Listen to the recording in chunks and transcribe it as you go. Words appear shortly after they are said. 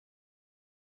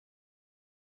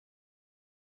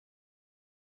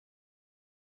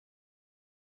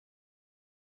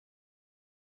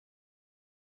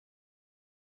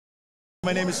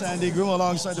My name is Andy Groom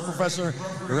alongside the Professor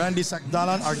Randy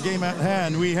Sakdalan. Our game at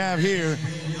hand, we have here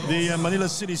the Manila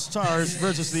Citystars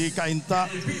versus the Cainta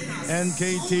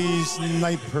NKT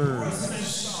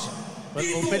Snipers. But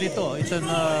open ito. It's an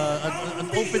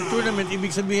open tournament.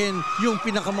 Ibig sabihin, yung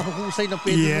pinakamahuhusay na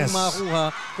pwede mong makakuha,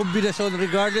 kombinasyon,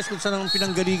 regardless kung saan ang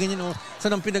pinanggalingan yun o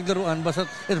saan ang pinaglaruan. Basta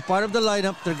as part of the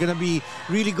lineup, they're gonna be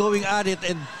really going at it.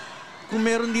 And kung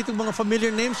meron dito mga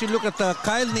familiar names, you look at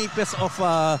Kyle Napes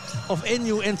of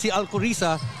NU and si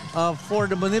Alcoriza for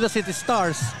the Manila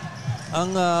Citystars.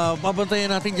 Ang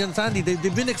babantayan natin dyan, Sandy.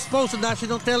 They've been exposed to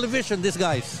national television, these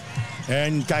guys.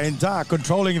 And Cainta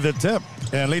controlling the tip.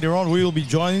 And later on, we will be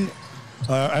joining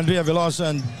Andrea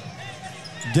Velosa and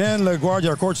Dan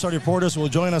LaGuardia, our courtside reporters,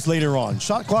 will join us later on.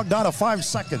 Shot clock down to 5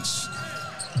 seconds.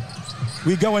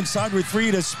 We go inside with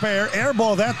 3 to spare. Air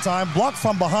ball that time, blocked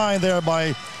from behind there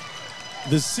by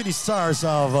the Citystars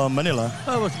of Manila.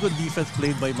 That was good defense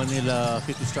played by Manila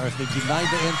Citystars. They denied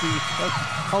the entry.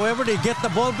 However, they get the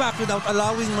ball back without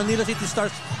allowing Manila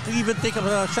Citystars to even take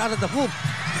a shot at the hoop.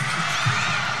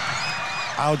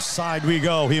 Outside we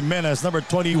go. Jimenez, number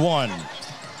 21.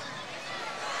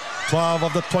 12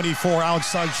 of the 24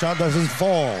 outside shot doesn't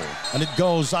fall, and it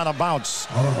goes out of bounds.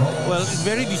 Well, it's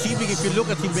very deceiving if you look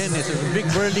at Jimenez. He's a big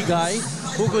burly guy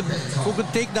who could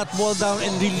take that ball down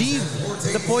and relieve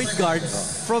the point guard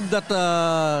from that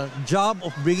job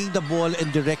of bringing the ball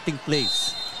and directing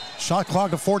plays. Shot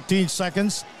clock to 14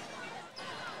 seconds.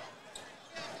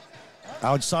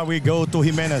 Outside we go to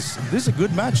Jimenez. This is a good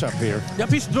matchup here. Yep,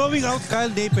 he's throwing out Kyle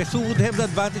Napes, who would have the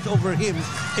advantage over him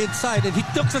inside, and he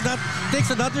takes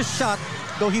another shot,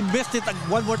 though he missed it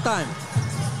one more time.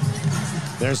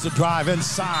 There's the drive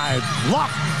inside.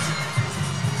 Blocked.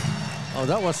 Oh,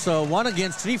 that was 1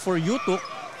 against 3 for Yutuk.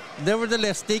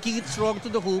 Nevertheless, taking it strong to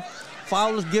the hoop.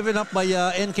 Fouls given up by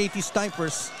NKT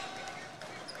Snipers.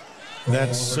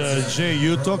 That's Jay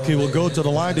Yutuk. He will go to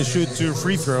the line to shoot 2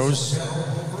 free throws.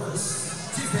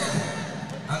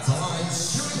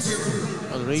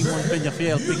 Raymond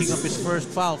Peñafiel picking up his first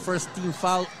team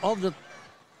foul of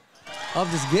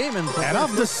this game and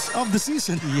of the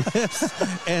season. Yes,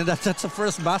 and that's the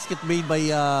first basket made by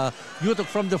Yutuk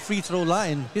from the free throw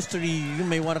line. History, you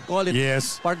may want to call it.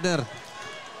 Yes, partner.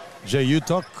 Jay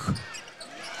Yutuk,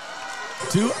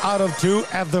 2 out of 2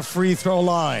 at the free throw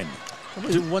line.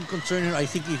 One concern here, I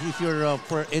think, if you're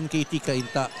for NKT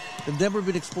Cainta, they've never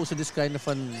been exposed to this kind of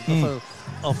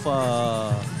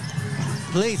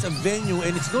place, a venue,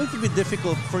 and it's going to be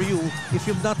difficult for you if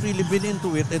you've not really been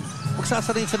into it. And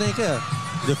magsasanay-sanay ka.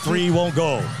 The 3 won't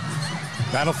go.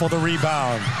 Battle for the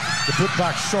rebound. The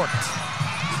putback short.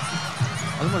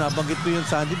 Alam mo, nabanggit ko yun,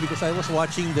 Sandy, because I was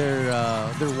watching their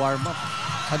warm-up.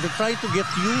 And they're trying to get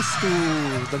used to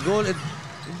the goal. And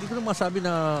hindi ko na masabi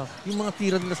na yung mga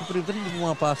tira nila sa perimeter hindi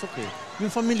pumapasok eh.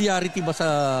 Yung familiarity ba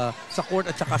sa court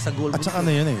at saka sa goal. At saka na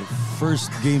yun eh.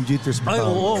 First game jitters pa. Ay,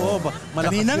 oo.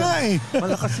 Kanina nga eh.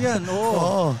 Malakas yan.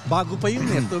 Oo. Bago pa yung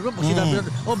net. Pag sinabi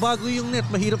natin, bago yung net,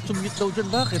 mahirap sumute daw dyan.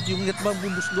 Bakit? Yung net ba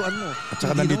bubusluan mo? At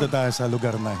saka nandito tayo sa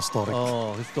lugar na historic.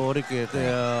 Historic eh.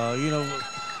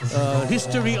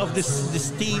 History of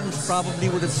this teams probably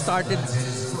would have started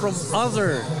from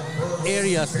other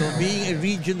areas, no? Being a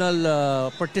regional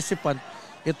participant,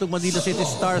 itong Manila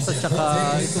Citystars at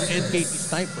saka itong NKT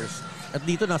Snipers. At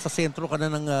dito nasa sentro ka na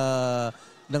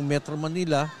ng Metro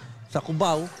Manila, sa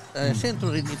Cubao, sentro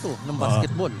rin ito ng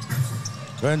basketball.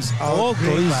 Vince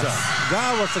Alcoriza.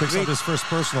 That was a great his first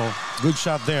personal. Good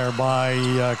shot there by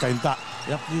Cainta.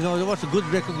 Yep, it was a good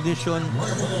recognition.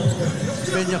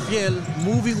 Peñafiel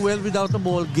moving well without the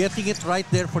ball, getting it right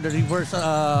there for the reverse,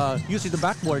 using the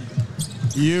backboard.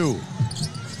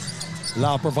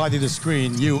 Lau providing the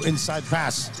screen. Inside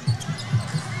pass.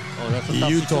 That's a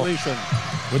tough situation.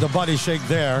 With a body shake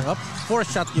there. Up, 4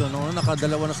 shot yun.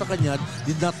 Nakadalawa na sa kanya.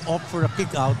 Did not opt for a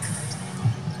kick out.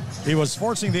 He was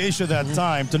forcing the issue that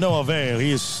time to no avail.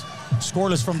 He is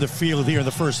scoreless from the field here in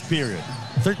the first period.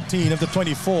 13 of the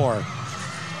 24.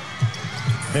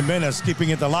 Jimenez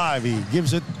keeping it alive. He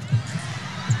gives it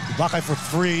Bakay for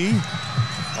 3.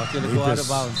 Go out of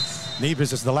bounds.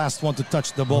 Napes is the last one to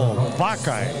touch the ball.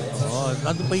 Bakay.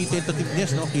 Ano pa yung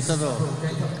tentativeness, no? Kita no.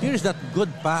 Here's that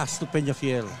good pass to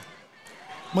Peñafiel.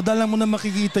 Madalang mo na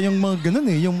makikita yung mga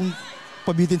ganun eh. Yung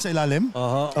pabitin sa ilalim.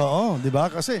 Oo, di ba?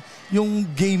 Kasi yung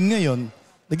game ngayon,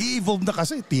 nag-i-evolve na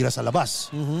kasi tira sa labas.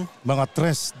 Mga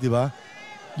tres, di ba?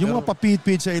 Yung mga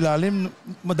papit-pit sa ilalim,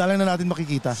 madalang na natin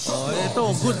makikita.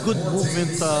 Ito, good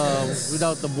movement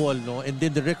without the ball, no? And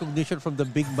then the recognition from the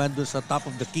big man doon sa top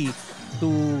of the key to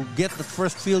get the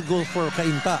first field goal for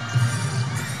Cainta.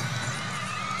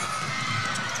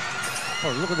 Oh,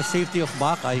 look at the safety of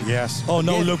Bakay. Yes. Oh,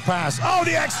 no Again. look pass. Oh,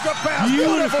 the extra pass.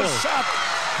 Beautiful. Beautiful shot.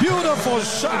 Beautiful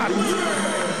shot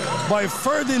by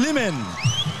Ferdy Limin.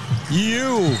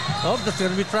 Oh, that's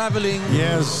going to be traveling.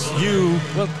 Yes, you.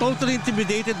 Well, totally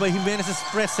intimidated by Jimenez's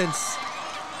presence.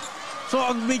 So,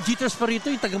 ang may jitters pa rito,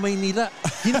 yung taga Maynila.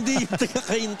 Hindi yung taga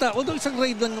Cainta. Although isang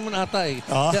ride lang naman ata eh.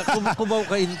 Kaya kumaw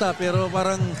Cainta. Pero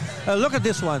parang, look at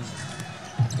this one.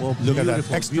 Oh, look at that.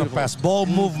 Extra pass. Ball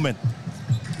movement.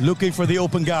 Looking for the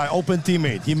open guy, open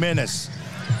teammate, Jimenez.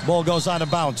 Ball goes out of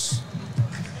bounds.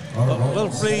 Well,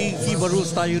 playing FIBA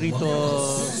rules tayo rito,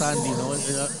 Sandy. No?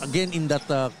 Again, in that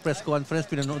press conference,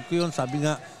 pinanood ko yun. Sabi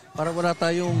nga, para wala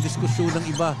tayong diskusyon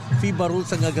ng iba. FIBA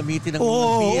rules ang gagamitin ng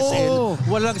PSL.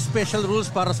 Walang special rules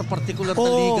para sa particular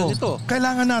na liga nito.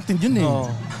 Kailangan natin yun eh.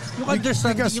 Yung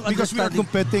understanding, because we are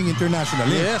competing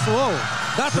internationally. Yes, wow.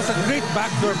 That was a great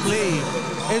backdoor play.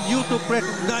 And YouTube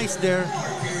recognized there.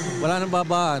 Wala nang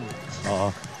babaan.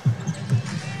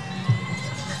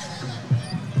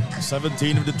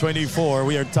 17 of the 24.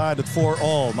 We are tied at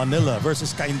 4-all. Manila versus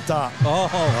Cainta.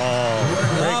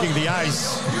 Breaking the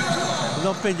ice.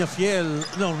 Peñafiel,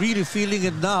 really feeling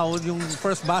it now. Yung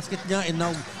first basket niya and now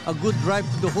a good drive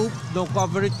to the hoop. No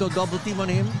coverage, no double team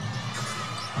on him.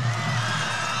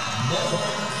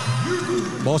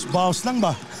 Boss bounce lang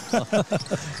ba?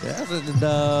 Yes,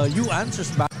 and you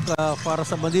answers back para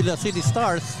sa Manila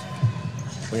Citystars.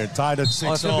 We are tied at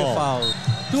 6-all. Foul.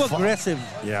 Too aggressive.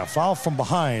 Yeah, foul from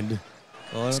behind.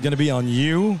 It's going to be on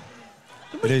you.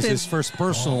 It is his first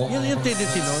personal. Yung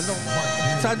tendency, no?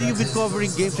 Saan you've been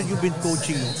covering games and you've been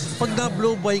coaching. Pag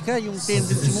na-blow by ka, yung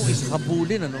tendency mo is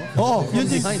habulin, ano? Yun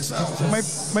din.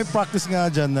 May practice nga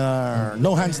dyan na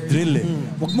no hands drill eh.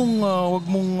 Wag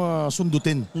mong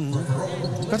sundutin.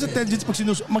 Kasi tendency pag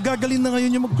magagaling na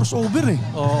ngayon yung mag-crossover eh.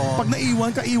 Pag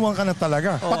naiwan ka na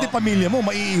talaga. Pati pamilya mo,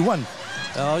 maiiwan.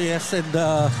 Oh yes, and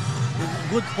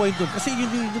good point doon. Kasi yun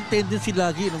yung tendency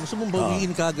lagi. No? Gusto mong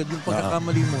bawiin ka agad yung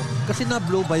pagkakamali mo. Kasi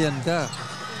na-blow bayan ka.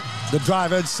 The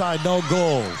drive inside, no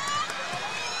goal.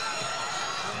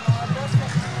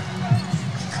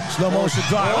 Slow motion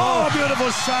drive.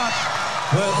 Beautiful shot.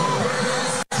 Well,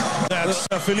 that's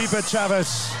Felipe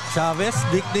Chavez. Chavez,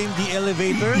 nicknamed the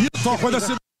Elevator. You talk with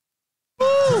us.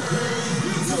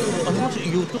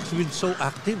 YouTube's been so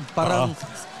active. Parang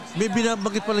may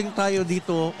binabagit pa lang tayo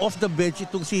dito off the bench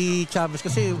itong si Chavez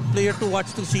kasi player to watch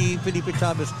itong si Felipe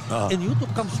Chavez. And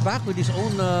YouTube comes back with his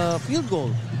own field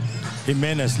goal.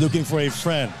 Jimenez looking for a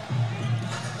friend.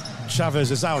 Chavez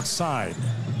is outside.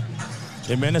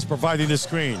 Jimenez providing the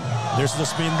screen. There's the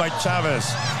spin by Chavez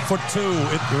for two.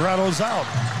 It rattles out.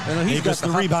 He gets the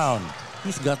rebound.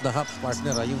 He's got the hops,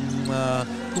 partner. Yung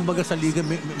kumbaga sa liga,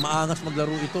 maangas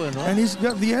maglaro ito. And he's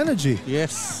got the energy.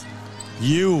 Yes.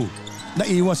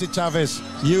 Naiwan si Chavez.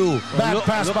 Back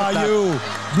pass by you.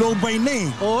 Blown by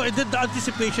Nate. And then the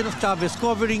anticipation of Chavez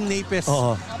covering Napes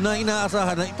na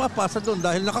inaasahan na ipapasa doon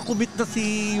dahil nakakumit na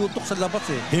si Yutok sa labas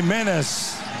eh.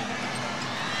 Jimenez.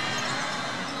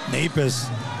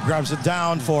 Napes grabs it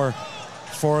down for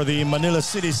the Manila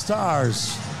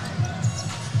Citystars.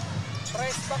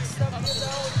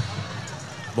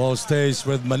 Ball stays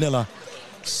with Manila.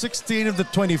 16 of the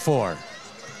 24.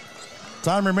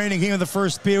 Time remaining here in the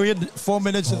first period, 4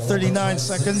 minutes and 39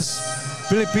 seconds.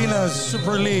 Pilipinas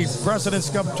Super League President's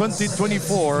Cup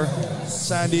 2024.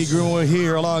 Sandy Grumo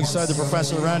here alongside the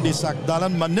Professor Randy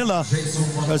Sakdalan. Manila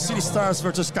Citystars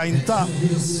versus Cainta.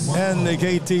 And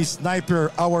NKT Sniper,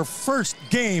 our first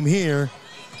game here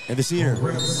in this year.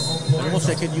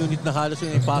 Second unit na halos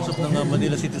yung ipasok ng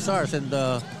Manila Citystars and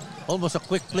almost a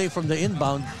quick play from the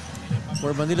inbound for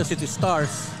Manila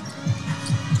Citystars.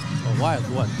 Wild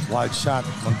one. Wild shot,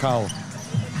 Mancao.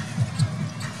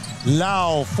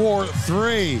 Lau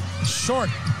 4-3.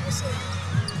 Short.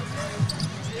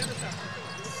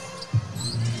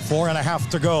 4.5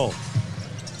 to go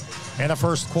in the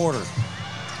first quarter.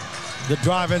 The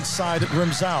drive inside, it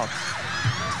rims out.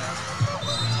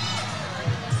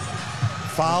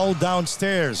 Foul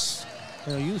downstairs.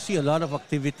 You see a lot of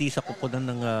activity sa kupunan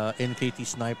ng NKT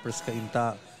Snipers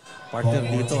Cainta. Partner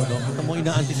dito, no? Kung mo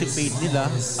ina-anticipate nila,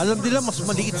 alam nila mas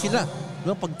maliit sila,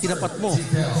 no? Pag tinapat mo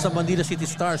sa Manila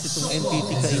Citystars itong NKT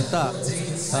Cainta.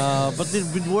 But they've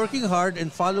been working hard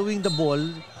and following the ball.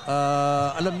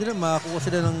 Alam nila makakuha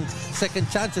sila ng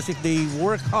second chances if they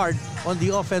work hard on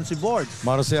the offensive boards.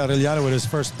 Marce Arellano with his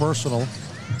first personal.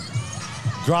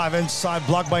 Drive inside,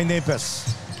 blocked by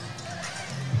Napes.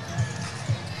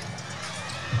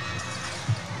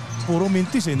 Puro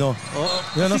mintis eh, no?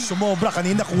 Yan ang sumobra.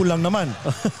 Kanina kulang naman.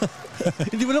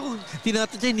 Hindi mo lang kung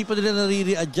tinatantya, hindi pa nila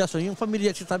nare-readjust. Yung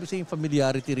sabi sa yung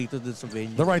familiarity rito dun sa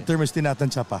venue. The right term is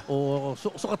tinatantya pa. Oo,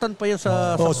 sukatan pa yan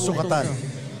sa sukatan.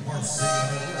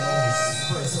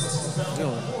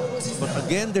 But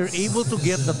again, they're able to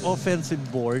get that offensive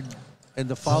board and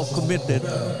the foul committed.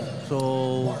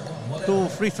 So, 2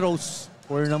 free throws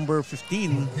for number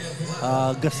 15,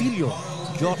 Gasilio.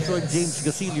 Joshua James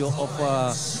Gasilio of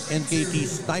NKT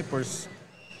Snipers.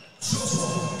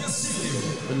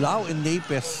 Lau and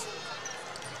Napes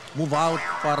move out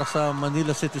para sa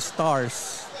Manila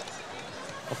Citystars.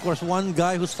 Of course, one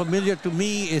guy who's familiar to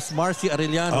me is Marcy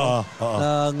Arellano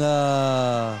ng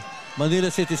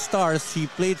Manila Citystars. He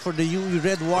played for the UE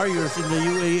Red Warriors in the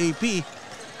UAAP.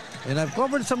 And I've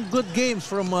covered some good games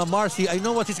from Marcy. I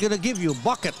know what he's going to give you.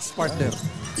 Buckets, partner.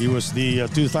 He was the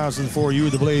 2004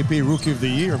 UAAP Rookie of the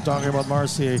Year. I'm talking about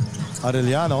Marcy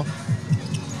Arellano.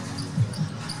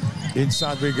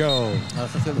 Inside we go.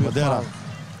 Madera.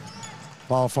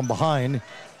 Foul from behind.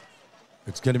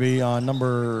 It's going to be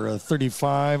number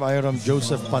 35, Iram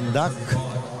Joseph Pandak.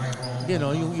 You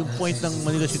know, yung point ng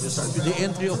Manila Citystars, with the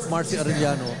entry of Marcy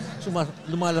Arellano,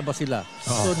 lumalabas sila.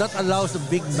 So that allows the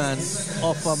big man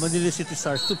of Manila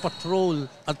Citystars to patrol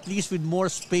at least with more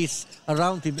space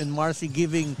around him, and Marcy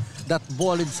giving that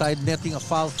ball inside, netting a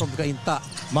foul from Cainta.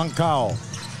 Mancao.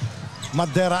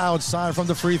 Madera outside from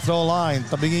the free throw line.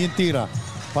 Tabingin yung tira.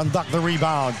 Pandak the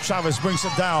rebound. Chavez brings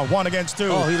it down. 1 against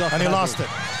 2. And he lost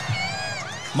it.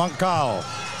 Mancao.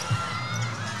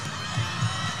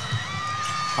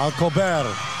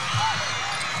 Alcober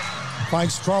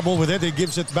finds trouble with it. He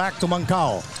gives it back to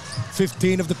Mancao.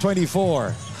 15 of the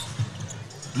 24.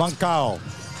 Mancao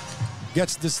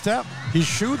gets the step. He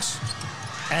shoots.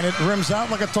 And it rims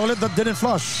out like a toilet that didn't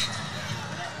flush.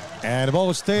 And the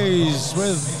ball stays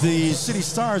with the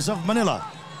Citystars of Manila.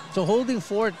 So holding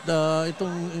forth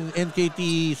itong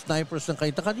NKT Snipers ng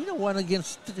Cainta. Kanina 1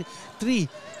 against 3.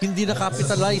 Hindi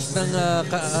na-capitalize ng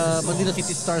Manila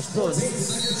Citystars doon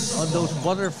on those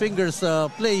butterfingers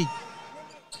play.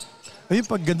 Ayun,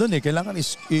 pag gandun kailangan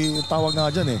itawag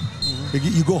nga dyan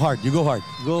You go hard, you go hard.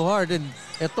 Go hard. And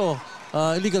ito,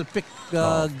 illegal pick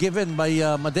given by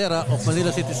Madera of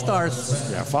Manila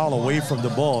Citystars. Yeah, foul away from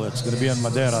the ball. It's going to be on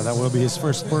Madera. That will be his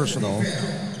first personal.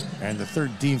 And the third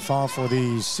team foul for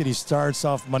the Citystars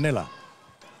of Manila.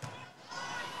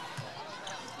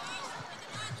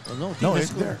 Well,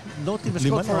 no team has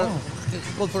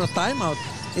called for a timeout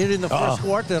here in the first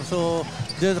quarter. So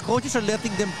the coaches are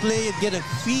letting them play and get a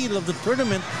feel of the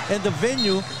tournament and the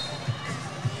venue.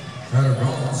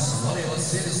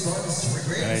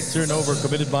 A turnover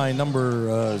committed by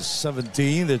number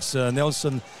 17. That's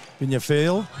Nelson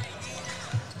Piñafel.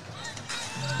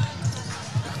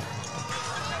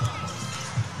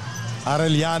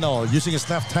 Arellano using his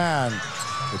left hand,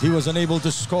 but he was unable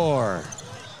to score.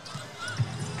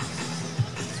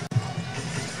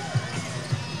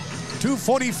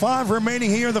 .245 remaining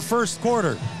here in the first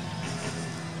quarter.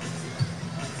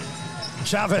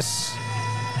 Chavez.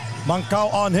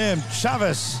 Mancao on him.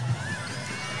 Chavez.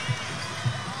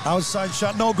 Outside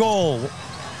shot, no goal.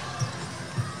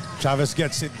 Chavez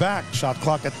gets it back. Shot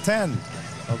clock at 10.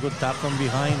 A good tap from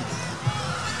behind.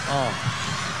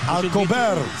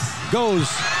 Alcober goes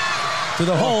to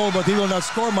the hole, but he will not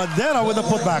score. Madera with a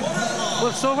putback.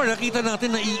 Well, so far, nakita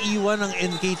natin na iiwan ng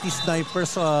NKT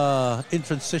Snipers in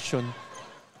transition.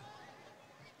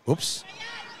 Oops.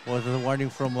 Was a warning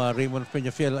from Raymond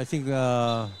Peñafiel. I think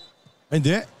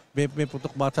Hindi. may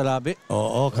putok ba sa labi?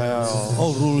 Oo, kaya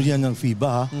rule yan ng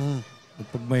FIBA.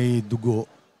 Pag may dugo,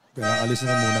 kaya alisin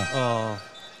na muna.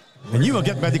 And you will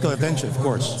get medical attention, of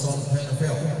course.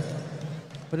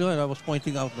 Pero I was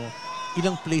pointing out,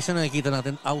 ilang plays na nakikita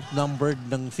natin outnumbered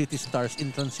ng Citystars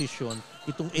in transition,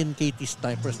 itong NKT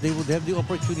Snipers. They would have the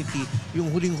opportunity, yung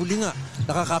huling-huli nga,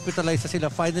 nakakapitalize na sila,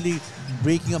 finally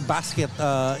breaking a basket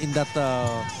in that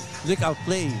breakout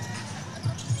play.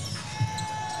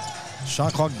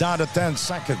 Shot clock down to 10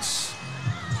 seconds.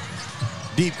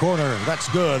 Deep corner, that's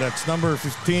good. That's number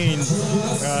 15,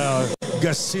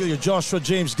 Gasilio, Joshua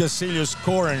James Gasilio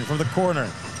scoring from the corner.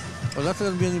 Well, that's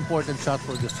going to be an important shot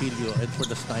for Gasilio and for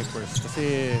the Snipers.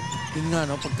 Kasi, yun nga,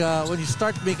 when you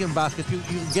start making basket, you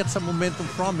get some momentum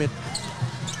from it.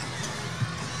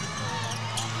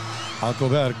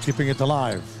 Alcober keeping it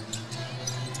alive.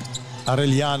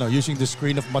 Arellano using the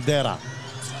screen of Madera.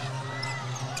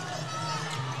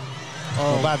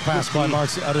 Bad pass by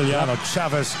Marcy Arellano.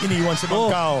 Chavez, iniwan si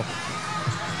Mancao.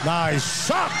 Nice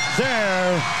shot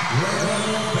there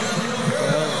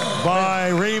by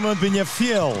Raymond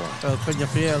Peñafiel.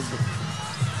 Peñafiel.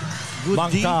 Good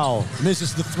Mancao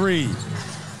misses the 3.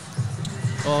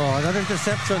 Another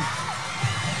interception.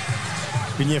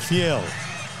 Piñafiel.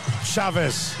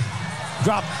 Chavez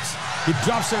dropped. He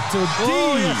drops it to D.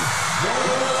 Yes.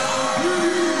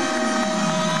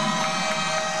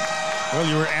 Well,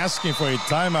 you were asking for a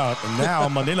timeout, and now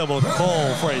Manila will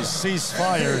call for a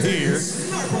ceasefire here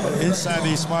inside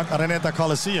the Smart Araneta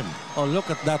Coliseum. Oh, look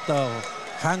at that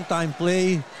hang time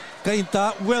play.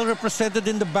 Cainta well represented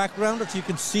in the background, as you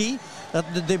can see. That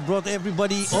they brought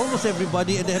everybody, almost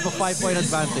everybody, and they have a 5-point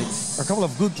advantage. A couple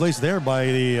of good plays there by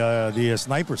the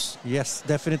snipers. Yes,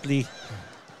 definitely.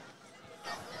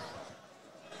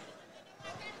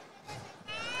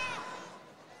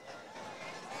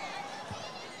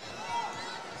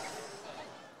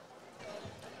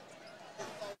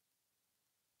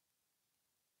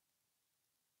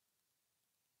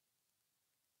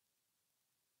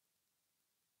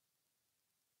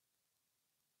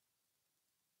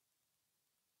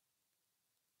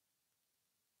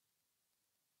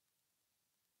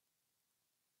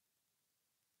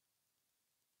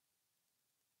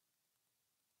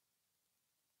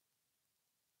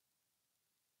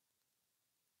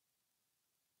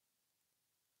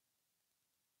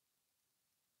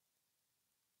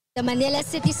 The Manila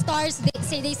Citystars,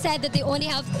 they said that they only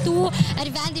have 2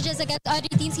 advantages against other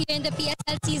teams here in the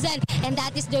PSL season, and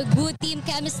that is their good team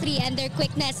chemistry and their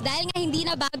quickness. Dahil nga hindi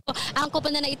na bago ang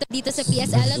koponan na ito dito sa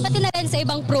PSL, at pati na rin sa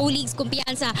ibang pro leagues,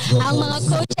 kumpiyansa ang mga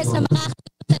coaches na mga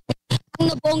ang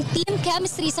nabuong team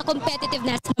chemistry sa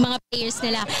competitiveness ng mga players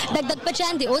nila. Dagdag pa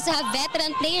dyan, they also have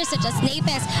veteran players such as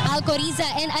Napes, Alcoriza,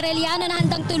 and Arellano na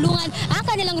handang tulungan ang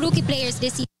kanilang rookie players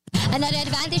this season. Another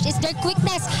advantage is their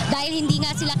quickness dahil hindi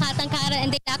nga sila katangkaran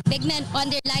and they lack big men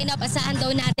on their lineup. Asahan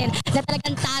daw natin na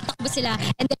talagang tatakbo sila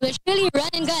and they will surely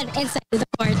run and gun inside the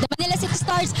court. The Manila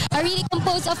Citystars are really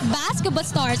composed of basketball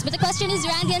stars, but the question is,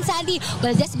 Randy and Sandy,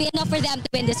 will this be enough for them to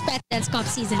win this President's Cup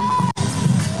season?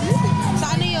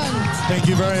 Sana yun? Thank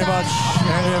you very much,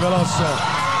 Henry Veloso.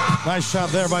 Nice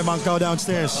shot there by Mancao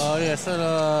downstairs. Oh yes,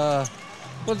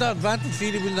 well, the advantage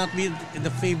really will not be in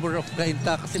the favor of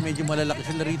Cainta kasi medyo malalaki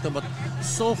sila rito. But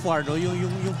so far, no, yung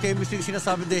chemistry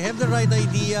sinasabi, they have the right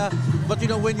idea. But you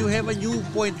know, when you have a new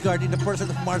point guard in the person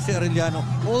of Marcio Arellano,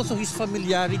 also his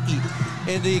familiarity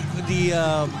and the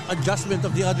adjustment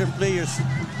of the other players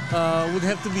would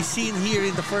have to be seen here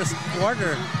in the first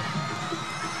quarter.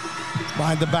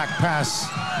 Behind the back pass,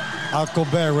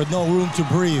 Alcober with no room to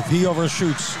breathe. He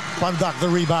overshoots. Pandak the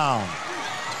rebound.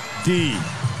 D.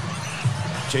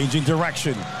 Changing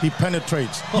direction. He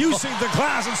penetrates. Using the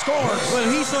glass and scores. Well,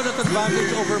 he saw that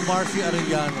advantage over Marcio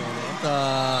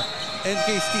Arellano.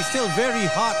 NKT still very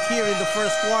hot here in the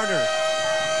first quarter.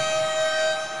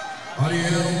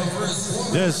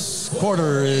 This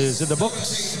quarter is in the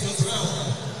books.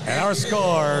 And our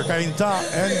score, Cainta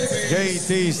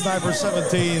NKT Sniper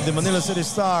 17, the Manila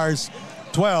Citystars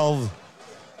 12.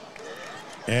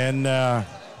 And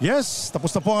yes,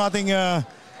 tapos na po ang ating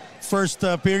first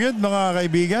period, mga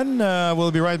kaibigan. We'll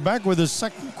be right back with the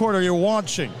second quarter. You're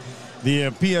watching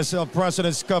the PSL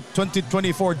President's Cup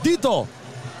 2024 dito.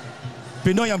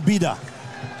 Pinoy ang bida.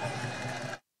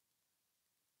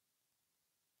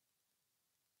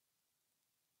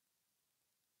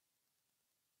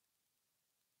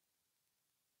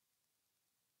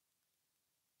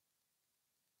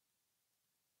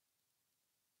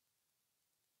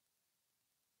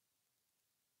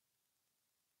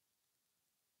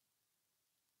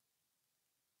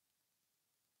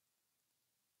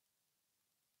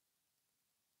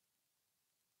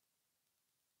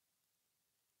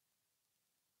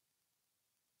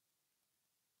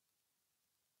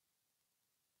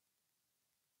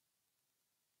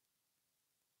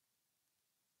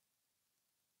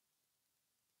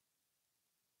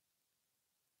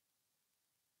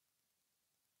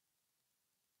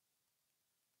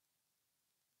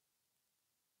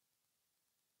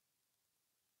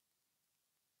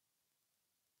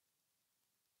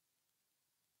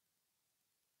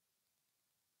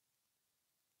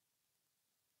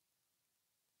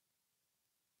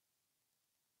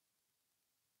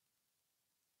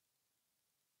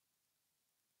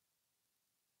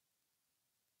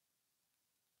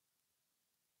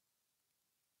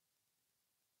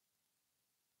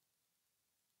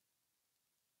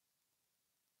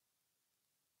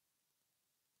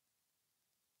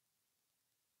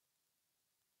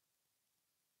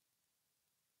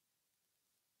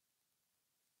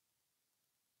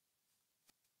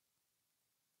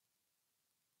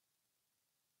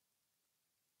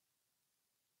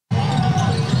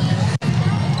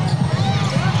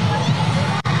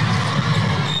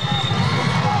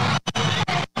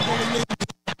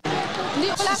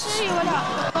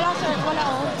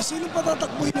 Sino pa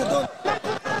tatakbuhin mo doon?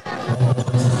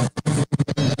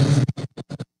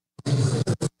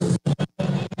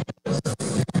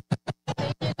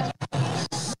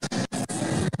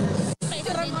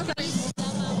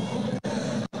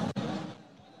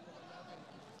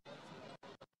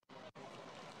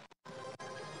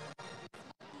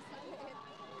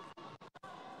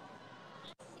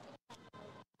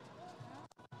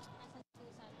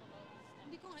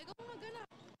 ikaw magana.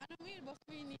 Ano mo yun, boss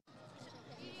Winnie?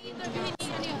 I-interviewin ni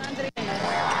ano yung Andre.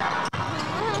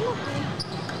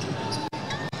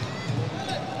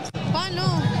 Paano?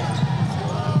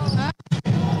 Ha?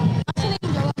 Asan na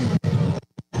yung gawa mo?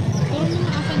 Puro mo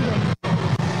nga asan doon.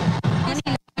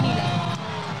 Manila.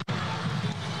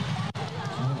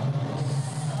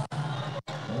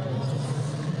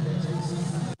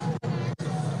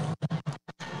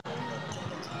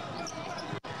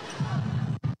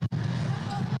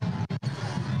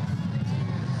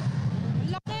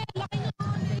 Laki na.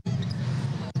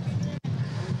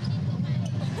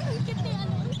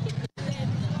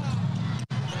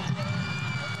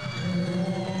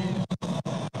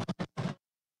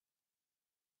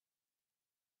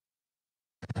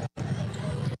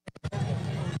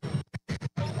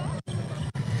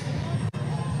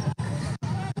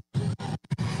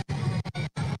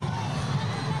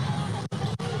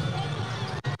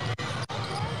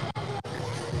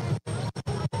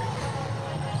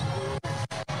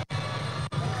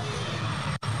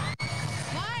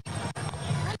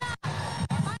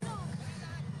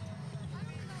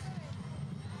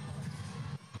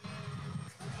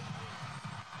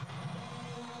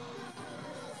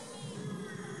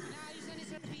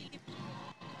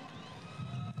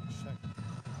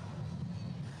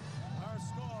 Our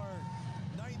score,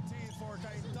 19 for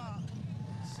Cainta,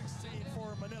 16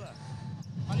 for Manila.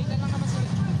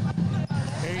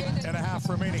 8.5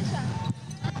 remaining.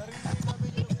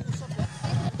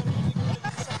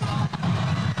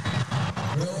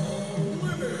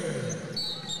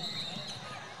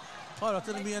 Oh, that's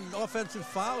going to be an offensive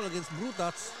foul against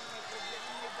Brutas.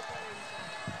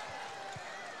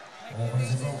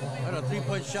 And a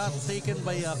three-point shot taken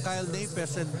by Kyle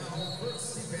Napes. And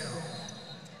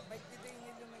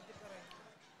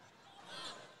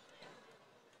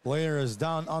Player is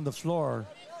down on the floor,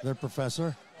 their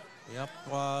professor. yep,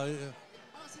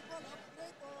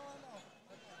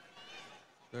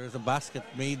 there's a basket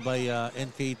made by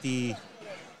NKT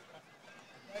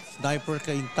sniper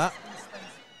Cainta.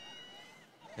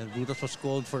 And Brutas was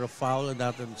called for a foul in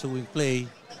that ensuing play.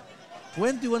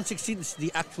 21-16 is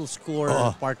the actual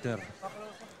score, partner.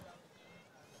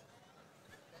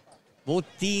 Both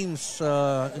teams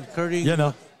incurring.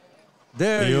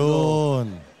 There you go.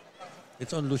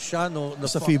 It's on Luciano.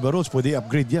 Sa FIBA rules, pwede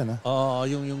upgrade yan.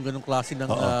 Yung ganong klase ng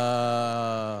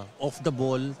off the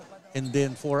ball and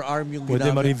then forearm yung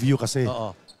Pwede ginamit. ma-review kasi.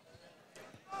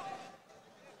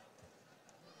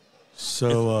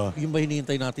 So, yung ba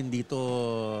hinihintay natin dito,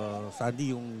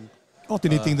 Sandy, yung...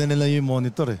 tinitingnan nila yung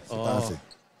monitor sa taas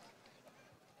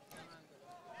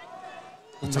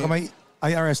At saka may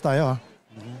IRS tayo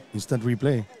Instant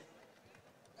replay.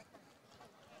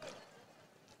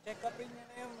 Check upin niya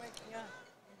na yung mic niya.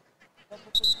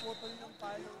 Napuputol yung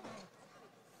follow niya.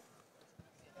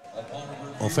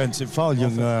 Offensive foul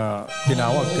yung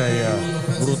tinawag kay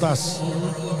Brutas.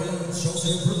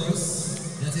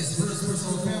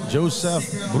 Joseph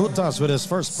Brutas with his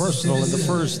first personal in the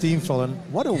first team foul. And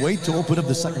what a way to open up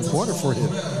the second quarter for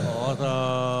him.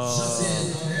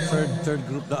 Third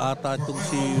group na ata itong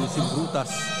si Brutas.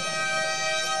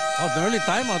 The early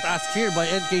timeout asked here by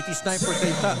NKT sniper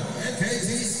Cainta.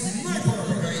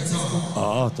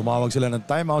 Tumawag sila ng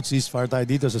timeout. Ceasefire tayo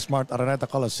dito sa Smart Araneta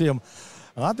Coliseum.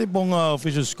 Ang ating pong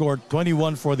official score,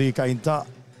 21 for the Cainta.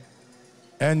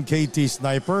 NKT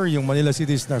Sniper, yung Manila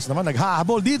Citystars naman,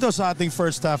 naghahabol dito sa ating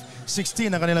first half. 16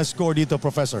 ang kanilang score dito,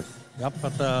 Professor. Yep,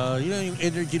 at yun yung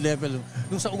energy level.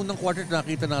 Nung sa unang quarter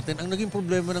nakita natin, ang naging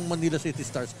problema ng Manila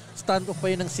Citystars, stand-off pa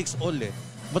yun ng 6-all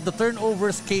But the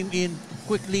turnovers came in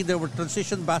quickly. There were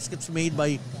transition baskets made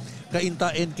by Cainta,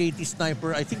 NKT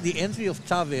Sniper. I think the entry of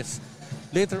Chavez,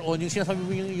 later on, yung sinasabi mo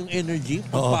yung energy,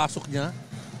 pagpasok niya.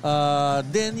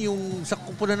 Then yung sa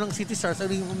kupunan ng Citystars,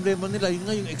 yung problema nila, yun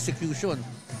nga yung execution.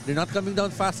 They're not coming down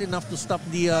fast enough to stop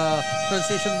the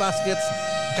transition baskets.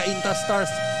 Cainta Stars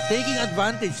taking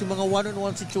advantage yung mga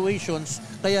one-on-one situations.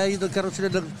 Kaya yung nagkaroon sila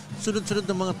ng sunod-sunod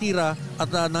ng mga tira at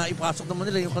naipasok naman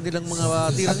nila yung kanilang mga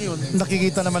tira ngayon.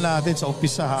 Nakikita naman natin sa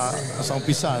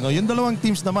umpisa, no? Yung dalawang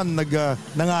teams naman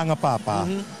nangangapa pa.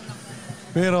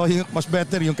 Pero mas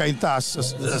better yung Cainta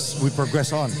as we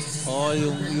progress on.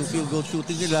 Yung field goal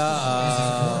shooting nila,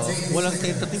 walang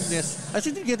tentativeness. I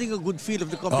think they're getting a good feel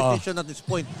of the competition at this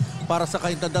point para sa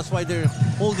Cainta. That's why they're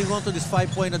holding on to this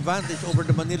 5-point advantage over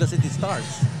the Manila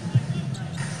Citystars.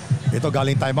 Ito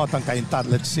galing timeout ang Cainta.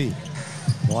 Let's see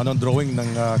kung anong drawing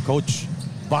ng Coach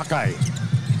Bakay.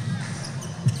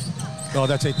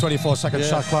 No, that's a 24-second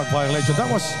shot clock violation.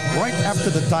 That was right after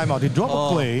the timeout. He dropped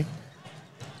a play.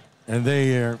 And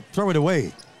they throw it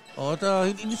away. Oh, at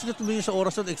hindi sila tumingin sa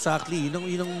oras doon exactly.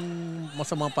 Yun ang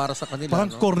masama para sa kanila. Parang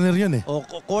corner yan eh. O,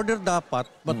 corner dapat,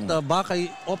 but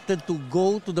Bakay opted to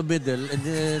go to the middle and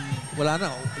then wala na.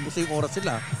 Gusto yung oras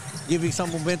sila. Giving some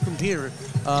momentum here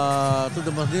to the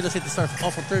Manila Citystars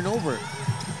off a turnover.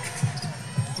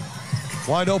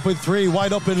 Wide open three,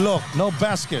 wide open look. No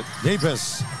basket.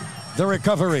 Davis, the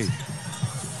recovery.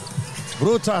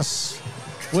 Brutas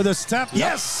with a step.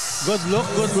 Yes! Good look,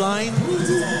 good line.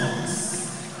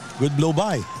 Good blow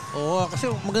by. Oo, kasi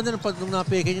maganda na pag nung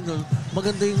napeke niya doon,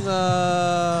 maganda yung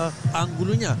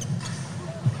angulo niya.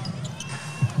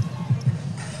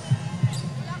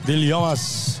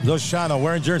 Villomas, Luciano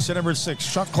wearing jersey number 6.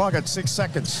 Shot clock at 6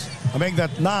 seconds. I make that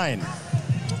 9.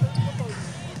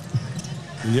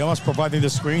 Villomas providing the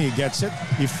screen. He gets it.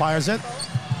 He fires it.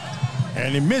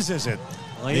 And he misses it.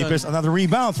 Davis, another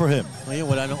rebound for him. Ngayon,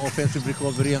 wala nang offensive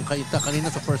recovery ang Cainta.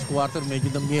 Kanina sa first quarter, medyo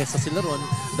namiesa sila ron.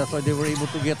 That's why they were able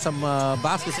to get some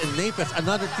baskets. And Napes,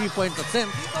 another three-point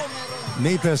attempt.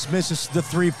 Napes misses the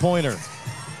three-pointer.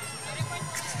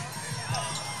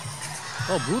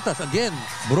 Oh, Brutas again.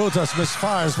 Brutas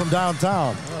misfires from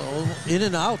downtown. In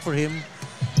and out for him.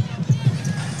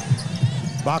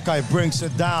 Bakay brings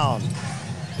it down.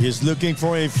 He's looking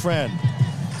for a friend.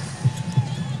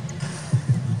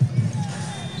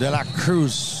 De La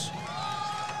Cruz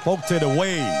poked it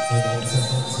away.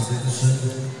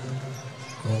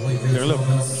 There, look,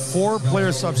 4-player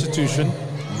substitution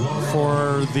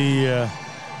for the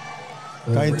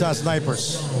Cainta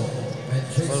Snipers.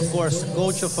 Well, of course,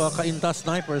 coach of Cainta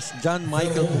Snipers, John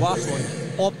Michael Guason,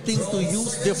 opting to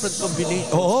use different combinations.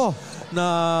 Oo.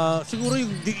 Na siguro yung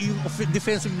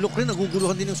defensive look rin,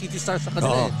 naguguluhan din yung Citystars sa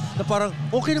kanila. Na parang,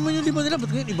 okay naman yung lima nila,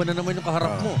 ba't ngayon iba na naman yung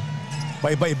kaharap mo?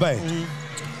 Paiba-iba eh.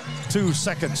 2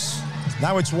 seconds.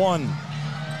 Now it's 1.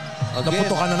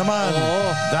 Naputo ka na naman.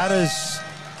 That is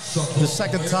the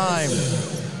second time.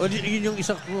 Well, yun yung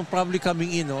isa probably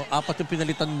coming in. No? 4 yung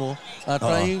pinalitan mo.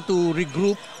 Trying to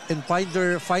regroup and find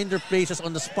their places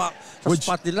on the spot. Sa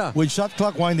spot nila. With shot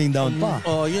clock winding down pa.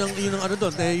 Yun ang ano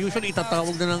doon. Usually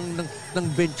itatawag na ng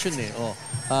bench yun eh.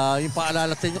 Yung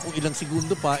paalala sa inyo kung ilang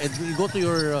segundo pa and you go to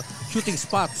your shooting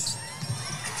spots.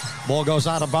 Ball goes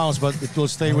out of bounds but it will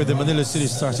stay with the Manila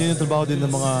Citystars. Yun yung trabaho din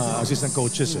ng mga assistant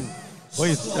coaches.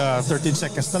 Uy, 13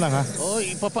 seconds na lang ha.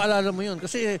 Ipapaalala mo yun.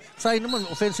 Kasi sayang naman,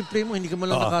 offensive play mo, hindi ka man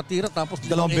lang nakatira. Tapos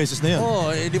dalawang beses na yan.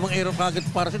 Limang error kagad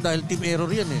para siya dahil team error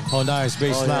yan eh. Nice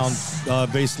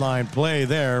baseline play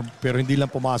there pero hindi lang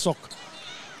pumasok.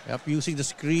 Yep, using the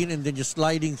screen and then just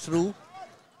sliding through.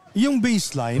 Yung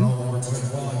baseline,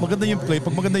 maganda yung play.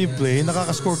 Pag maganda yung play,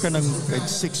 nakakascore ka ng 6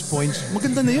 points.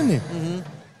 Maganda na yun eh.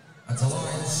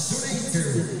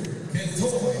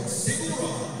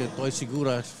 Kentoy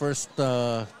Segura's first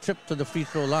trip to the free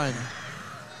throw line.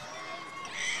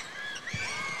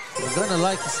 We're gonna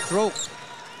like the stroke.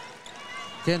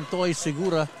 Kentoy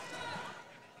Segura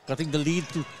cutting the lead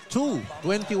to 2,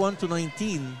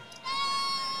 21-19.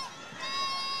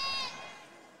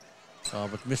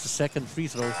 But missed the second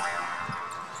free throw.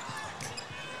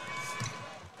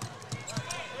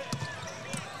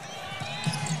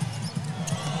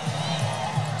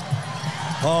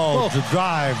 The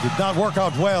drive did not work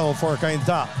out well for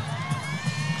Cainta.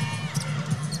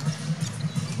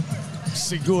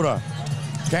 Segura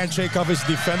can't shake off his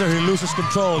defender. He loses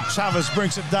control. Chavez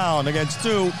brings it down against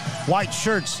 2 white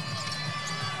shirts.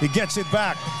 He gets it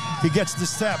back. He gets the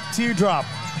step. Teardrop.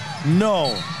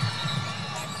 No.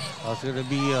 It's going to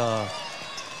be a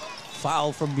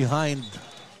foul from behind.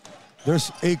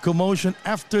 There's a commotion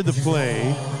after the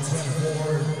play.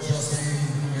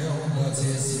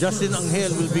 Justin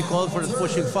Angel will be called for the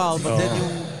pushing foul, but then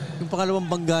yung pangalawang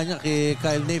bangga niya kay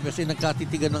Kyle Napes ay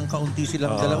nagkatitigan ng kaunti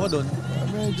silang dalawa doon.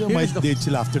 Medyo might date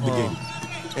sila after the game.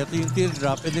 Ito yung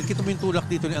teardrop, and then kita mo yung tulak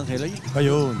dito ni Angel.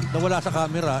 Ayun. Nawala sa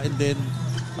camera, and then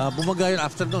bumaga yun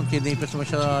after doon. Kay Napes naman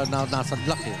siya nasa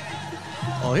block eh.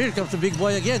 Here comes the big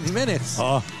boy again, Jimenez.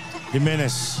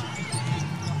 Jimenez.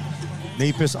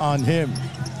 Napes on him.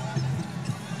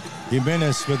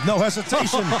 Jimenez with no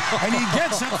hesitation, and he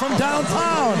gets it from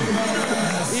downtown.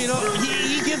 You know,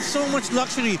 he gives so much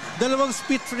luxury. Dalawang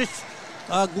speed fresh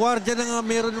guardia na nga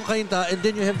meron yung Cainta, and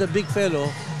then you have the big fellow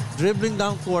dribbling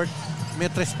down court. May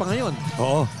tres pa ngayon.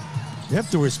 You have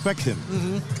to respect him.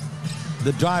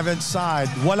 The drive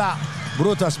inside, wala.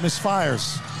 Brutas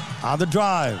misfires on the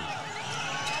drive.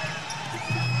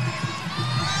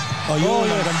 Ang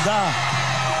ganda.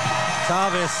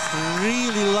 Chavez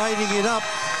really lighting it up.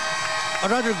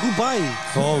 Another goodbye.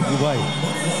 Goodbye.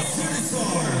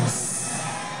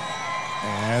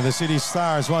 And the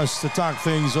Citystars wants to talk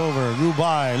things over.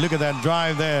 Goodbye. Look at that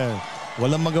drive there.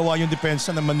 Walang magawa yung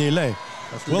depensa ng Manila eh.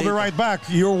 We'll be right back.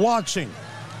 You're watching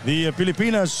the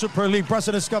Pilipinas Super League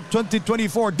Presidents Cup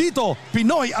 2024. Dito,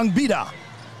 Pinoy ang bida.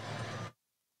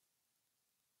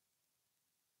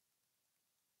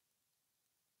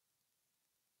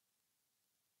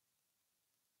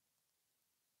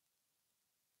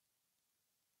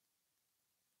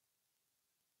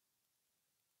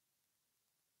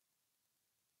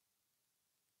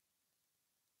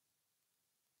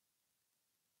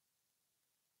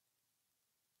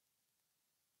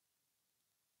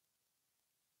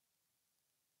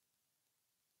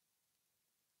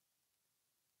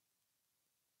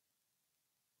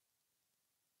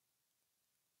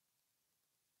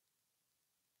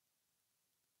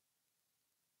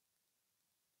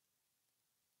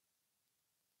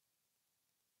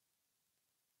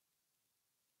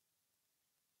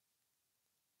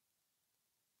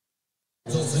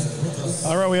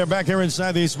 All right, we are back here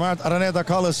inside the Smart Araneta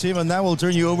Coliseum, and now we'll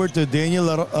turn you over to Daniel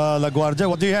LaGuardia.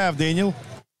 What do you have, Daniel?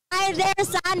 Hi there,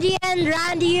 Sandy and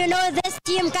Randy. You know this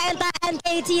team, Cainta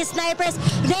NKT Snipers,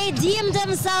 they deem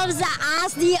themselves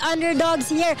as the underdogs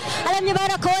here. Alam niyo ba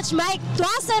na Coach Mike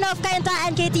Tuason of Cainta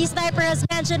NKT Snipers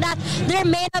mentioned that their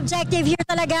main objective here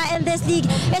talaga in this league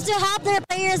is to help their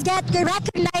players get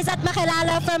recognized at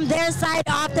makilala from their side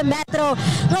of the metro.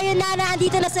 Ngayon na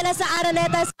andito na sila sa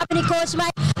Araneta, sabi ni Coach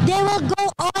Mike, they will go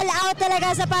all out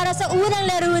talaga para sa unang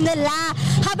laro nila.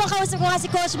 Habang kausap ko nga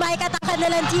si Coach Mike at ang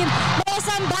kanilang team, may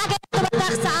isang bagay na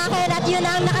tumatak sa akin at yun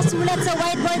ang nakasulat sa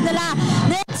whiteboard nila.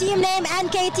 Their team name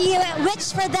NKT,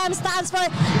 which for them stands for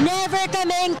Never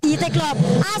Kaming Tite Club.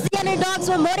 As the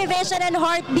underdogs, will motivation and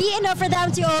heart be enough for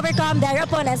them to overcome their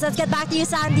opponents? Let's get back to you,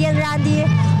 Sandy and Randy.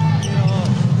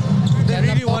 They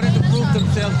really wanted to prove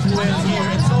themselves well here,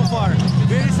 and so far,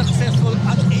 very successful,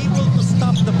 unable to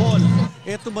stop the ball.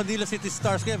 Ito Manila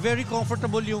Citystars, kaya very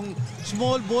comfortable yung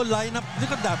small ball lineup.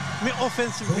 Look at that, may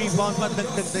offensive rebound,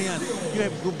 madagdag na yan. You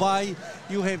have Gubay,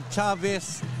 you have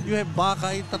Chavez, you have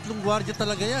Bakay, tatlong gwardiya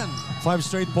talaga yan. 5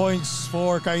 straight points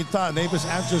for Cainta. Naples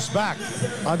answers back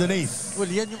underneath. Well,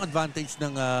 yan yung advantage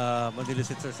ng Manila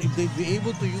Citystars. If they'd be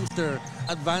able to use their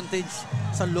advantage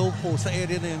sa low post, sa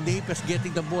area na yun, Naples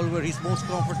getting the ball where he's most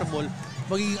comfortable,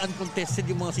 magiging uncontested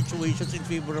yung mga situations in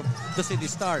favor of the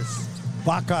Citystars.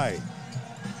 Bakay,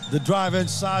 the drive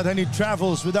inside, and he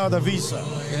travels without a visa.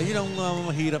 Yeah, yun ang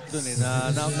mahirap dun eh,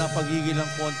 na pagigil ng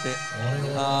konti.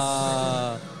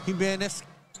 Jimenez,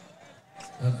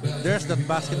 there's that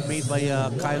basket made by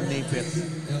Kyle Naples.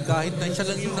 Kahit na siya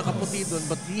lang yung nakaputi doon,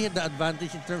 but he had the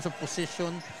advantage in terms of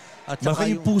position. At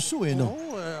Malaki yung puso eh, no?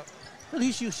 Well,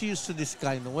 he's used to this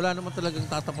kind. No? Wala naman talagang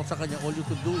tatapos sa kanya. All you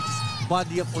could do is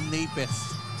body up on Naples.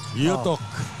 Yutok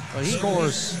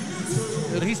scores.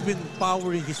 He's been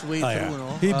powering his way through.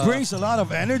 No? He brings a lot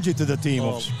of energy to the team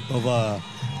of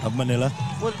Manila.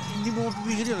 Well, hindi mo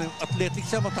mapipigil yun. Athletic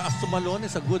siya, mataas tumalon.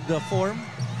 It's a good form.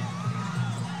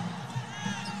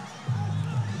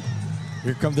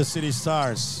 Here come the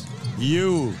Citystars.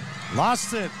 You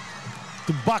lost it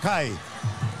to Bakay.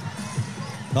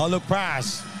 No look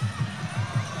pass.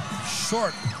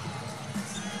 Short.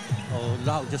 Oh,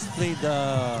 Lau just played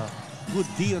good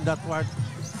D on that part.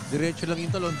 Diretso lang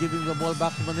yung talon, giving the ball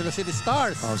back to Manila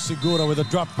Citystars. Oh, Segura with a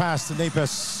drop pass to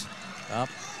Naples. Yep.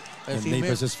 And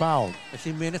Naples is fouled.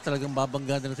 Kasi Menes talagang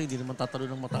babangga na lang siya, hindi naman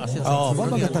tatalo ng mataas yan. Oo,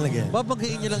 babangga talaga yan.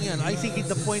 Babanggain niya lang yan. I think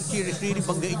the point here is really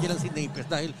banggain niya lang si Naples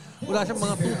dahil wala siyang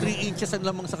mga 2-3 inches ang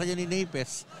lamang sa kanya ni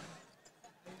Naples.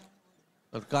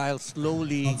 But Kyle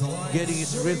slowly getting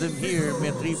his rhythm here.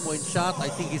 May a 3-point shot.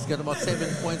 I think he's got about 7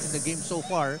 points in the game so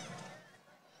far.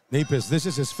 Naples, this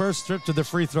is his first trip to the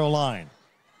free throw line.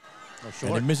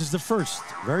 Oh, and he misses the first.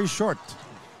 Very short.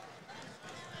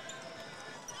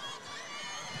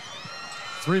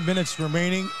 3 minutes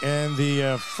remaining in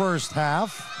the first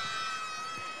half.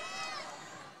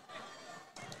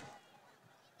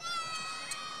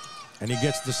 And he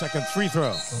gets the second free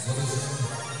throw.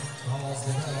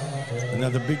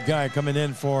 Another big guy coming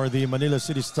in for the Manila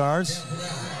Citystars.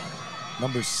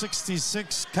 Number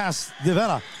 66, Cas de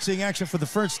Vela, seeing action for the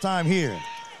first time here.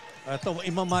 Ito,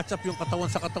 ima-match up yung katawan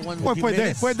sa katawan Oh, mo.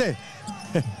 pwede, pwede.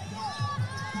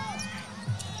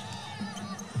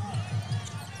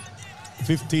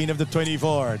 15 of the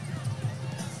 24.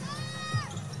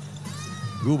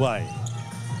 Gubay.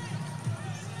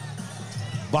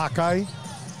 Bakay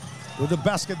with the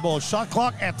basketball. Shot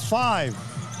clock at 5.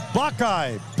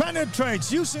 Bakay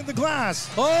penetrates using the glass.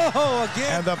 Oh,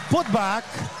 again. And the putback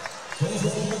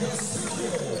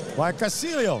by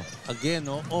Casilio. Again,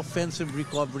 no, offensive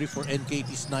recovery for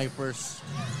NKT Snipers.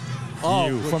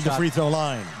 You from the free throw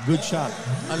line. Good shot.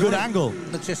 Good angle.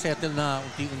 Nagsisettle na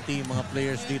unti-unti yung mga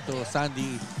players dito.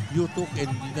 Sandy, Yutuk, and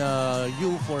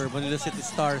Yu for Manila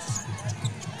Citystars.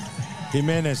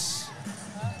 Jimenez.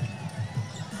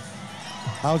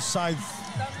 Outside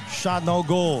shot, no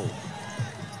goal.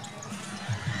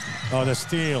 Oh, the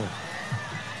steal.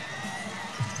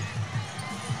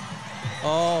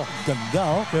 Oh,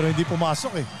 Ganda, pero hindi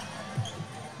pumasok eh.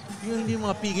 yung hindi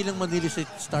mga pigil ng Manila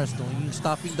Citystars, no? Yung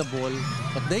stopping the ball.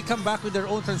 But they come back with their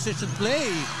own transition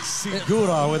play.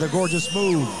 Segura with a gorgeous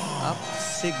move.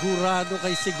 Sigurado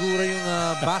kay Segura yung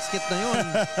basket na yun.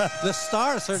 The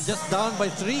Stars are just down by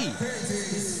 3.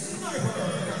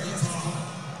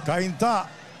 Cainta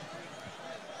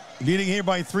leading here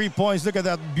by 3 points. Look at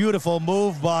that beautiful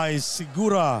move by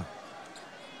Segura.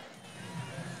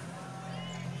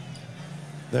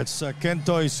 That's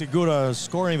Kentoy Segura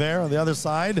scoring there on the other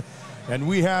side. And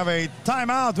we have a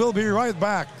timeout. We'll be right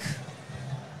back.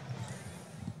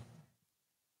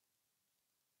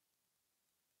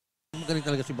 Magaling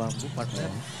talaga si Bamboo,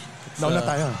 partner. Nauna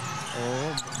tayo.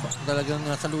 Talagang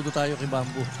saludo tayo kay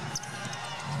Bamboo.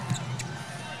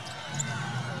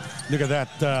 Look at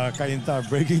that, Cainta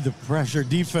breaking the pressure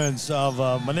defense of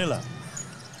Manila.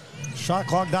 Shot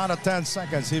clock down to 10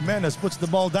 seconds. Jimenez puts the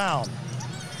ball down.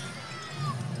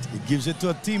 He gives it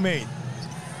to a teammate.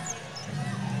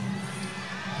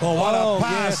 Oh, what a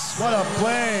pass. Yes. What a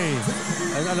play.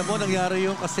 Ay, alam mo, nangyari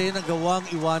yung kasi nagawang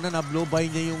iwanan, blow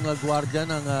by niya yung gwardiya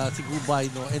ng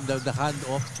Sigubay, no? And the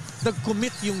handoff.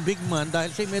 Nag-commit yung big man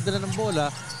dahil siya may dala ng bola,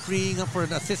 freeing up for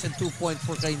an assist and 2 points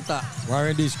for Cainta.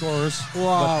 R&D scores.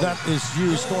 Wow. But that is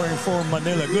you scoring for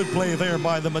Manila. Good play there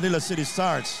by the Manila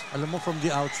Citystars. Alam mo, from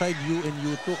the outside, you and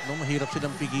you took, no? Mahirap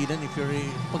silang pigilan if you're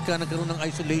pagka nagkaroon ng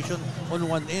isolation on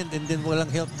one end and then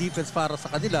walang help defense para sa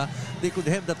kanila, they could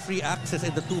have that free access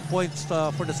and the 2 points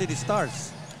for the Citystars.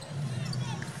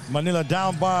 Manila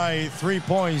down by 3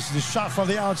 points. The shot from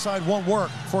the outside won't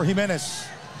work for Jimenez.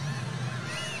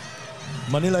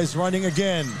 Manila is running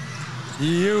again.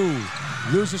 Yu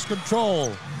loses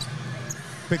control.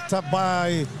 Picked up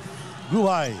by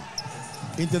Guhay.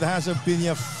 Into the hands of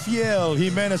Piñafiel.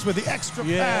 Jimenez with the extra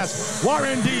pass.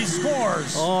 Warren D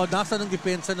scores. Oh, nasa ng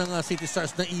depensa ng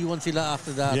Citystars na iwan sila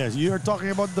after that. Yes, you're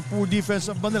talking about the poor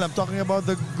defense of Manila. I'm talking about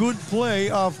the good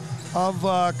play of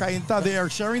Cainta. They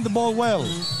are sharing the ball well.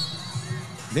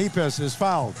 Napes is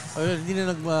fouled. Hindi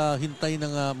na naghintay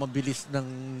ng mabilis ng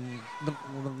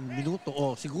minuto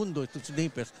o segundo ito si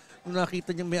Napes. Nung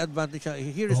nakita niya may advantage siya,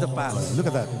 here is the pass. Look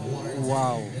at that.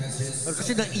 Wow.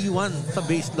 Kasi naiwan sa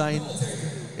baseline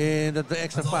and the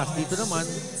extra pass. Dito naman,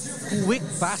 quick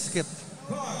basket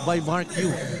by Mark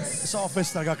Yu. Sa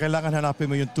offense talaga, kailangan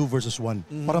hanapin mo yung 2 versus 1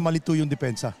 para malito yung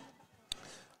depensa.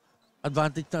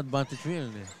 Advantage na advantage mo yun.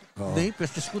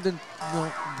 Napes just couldn't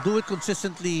do it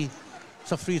consistently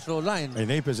sa free throw line.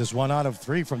 And Napes is 1 out of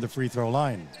 3 from the free throw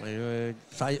line.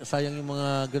 Sayang yung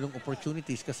mga ganung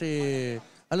opportunities kasi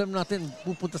alam natin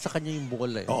pupunta sa kanya yung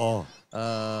bola. Oo.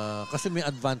 Kasi may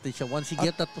advantage siya once he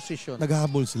get that position.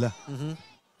 Naghahabol sila.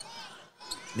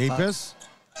 Napes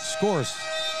scores.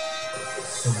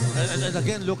 And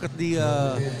again, look at the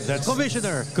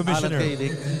commissioner. Alan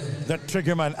Kaidik. That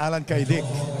triggerman, Alan Kaidik.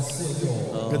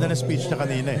 Ganda na speech na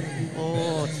kanina eh.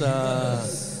 Oh,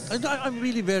 I'm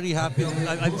really very happy.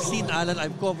 I've seen Alan.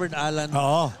 I've covered Alan.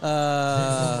 Oo.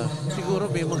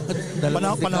 Siguro may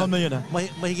mga panahon mo yun, ha?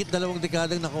 Mahigit 2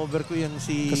 dekadang na-cover ko yung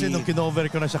si... Kasi nung kinover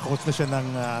ko na siya, coach na siya ng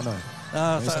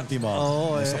isang team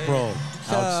sa pro.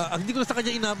 Hindi ko na sa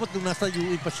kanya inabot nung nasa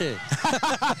UE pa siya.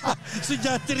 Si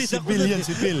Jante rin ako.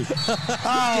 Si Phil.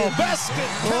 Basket!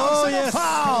 Oh, yes!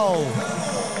 Foul!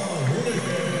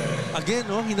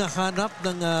 Again, hinahanap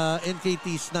ng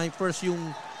NKT Snipers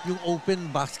yung open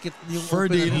basket.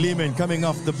 Ferdy Lehman coming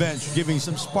off the bench, giving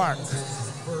some spark.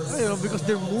 Because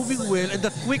they're moving well and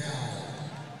that quick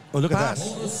look pass.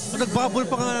 At that. Nagbubble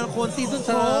pa nga ng konti dun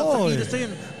sa kilos na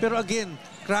yun. Pero again,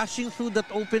 crashing through that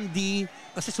open D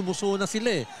kasi sumusuo na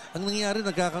sila eh. Ang nangyayari,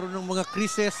 nagkakaroon ng mga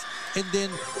creases and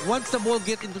then once the ball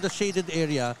get into the shaded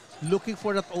area, looking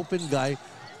for that open guy,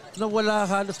 na wala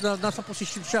halos na nasa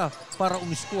position siya para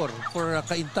umiscore for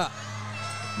Cainta.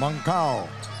 Mancao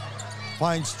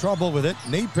finds trouble with it.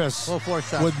 Napes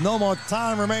with no more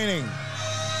time remaining.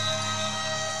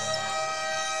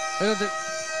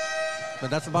 But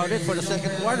that's about it for the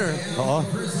second quarter.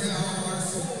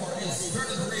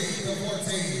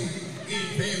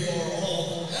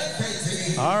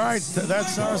 All right,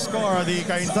 that's our score. The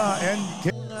Cainta and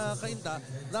Cainta,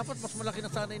 dapat mas malaki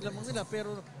na sana yung lamang nila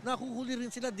pero nakuhuli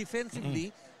rin sila defensively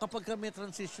kapag ka may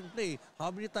transition play. How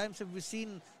many times have we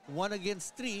seen 1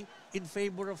 against 3 in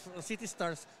favor of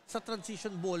Citystars sa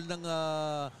transition ball ng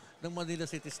Manila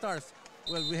Citystars?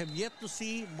 Well, we have yet to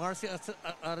see Marcy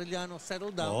Arellano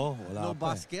settle down. No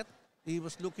basket. He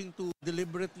was looking to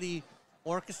deliberately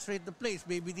orchestrate the plays.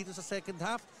 Maybe dito sa second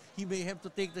half, he may have to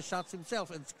take the shots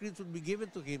himself and screens would be given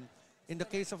to him. In the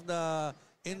case of the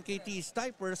NKT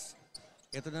Snipers,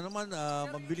 ito na naman,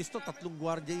 mabilis to, 3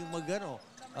 gwardiya yung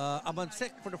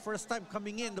Amansek for the first time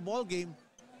coming in the ball game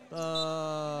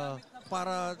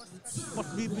para mas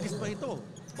bibilis pa ito.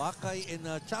 Bakay and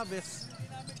Chavez.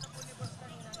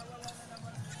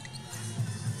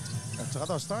 At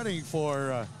saka starting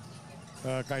for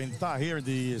Cainta here in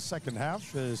the second half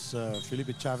is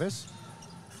Felipe Chavez,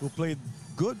 who played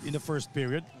good in the first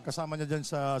period. Kasama niya dyan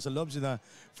sa loob sina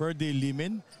Ferdy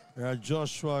Limin,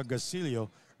 Joshua Gasilio,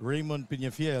 Raymond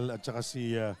Piñafiel at saka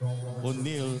si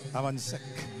O'Neal Amansek.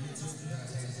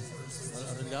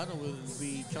 Arellano will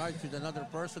be charged with another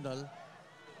personal.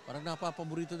 Parang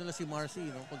napapaborito nila si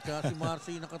Marcy. No? Pagka si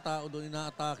Marcy nakatao doon,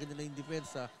 inaatake nila yung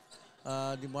depensa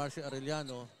ni Marcy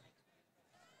Arellano.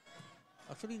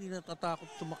 Actually, hindi natatakot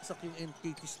tumaksak yung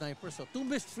NKT Snipers. So, 2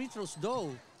 missed free throws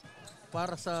though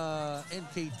para sa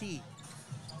NKT.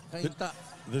 Cainta.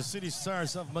 The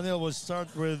Citystars of Manila will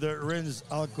start with Renz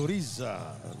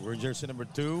Alcoriza. We're jersey number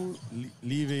 2,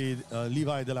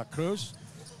 Levi de la Cruz,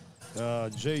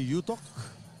 Jay Utok,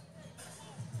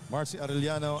 Marcy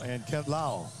Arellano, and Kent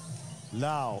Lau.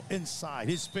 Lau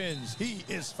inside, he spins, he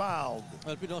is fouled.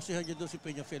 Well, pinosihan niya doon si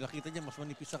Peñafiel. Nakita niya, mas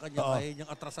manipis sa kanya. Kaya niyang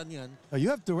atrasan yan.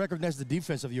 You have to recognize the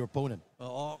defense of your opponent.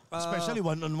 Especially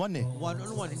one-on-one eh.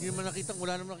 One-on-one. Hindi naman nakita,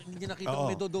 hindi nakita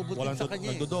may dodouble din sa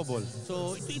kanya.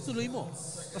 So, ituloy mo.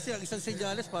 Kasi ang isang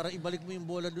senyales para ibalik mo yung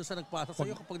bola doon sa nagpasa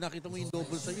sa'yo kapag nakita mo yung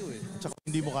double sa'yo eh. Tsaka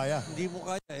hindi mo kaya. Hindi mo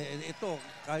kaya. Ito,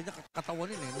 kaya niya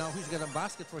katawanin eh. Now he's got a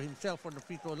basket for himself on the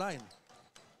free throw line.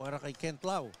 Para kay Kent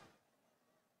Lau.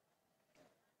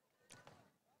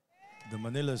 The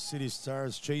Manila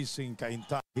Citystars chasing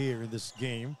Cainta here in this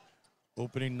game.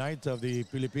 Opening night of the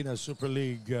Pilipinas Super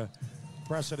League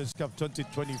Presidents Cup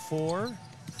 2024.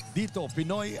 Dito,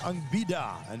 Pinoy ang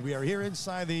bida. And we are here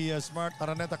inside the Smart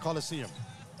Araneta Coliseum.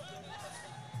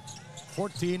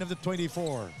 14 of the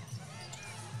 24.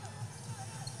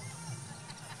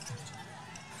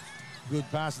 Good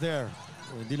pass there.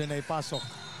 Hindi na naipasok.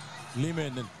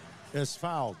 Limin is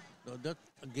fouled. That,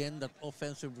 again, that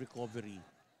offensive recovery.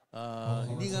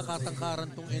 Hindi nga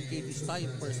katangkaran tong NKT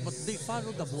Snipers, but they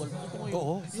follow the ball.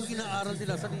 Yung inaaral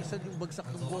nila, sanisan yung bagsak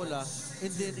ng bola.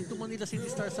 And then, itong Manila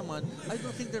Citystars naman, I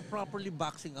don't think they're properly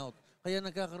boxing out. Kaya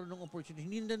nagkakaroon ng opportunity.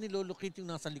 Hindi na nilolocate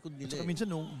yung nasa likod nila. Saka minsan,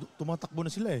 tumatakbo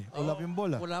na sila eh. Wala pa yung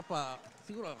bola. Wala pa.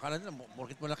 Siguro, akala nila,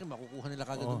 porkit malaki, makukuha nila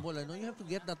kagad yung bola. No, you have to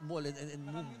get that ball and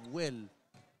move well.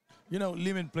 You know,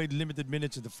 Limin played limited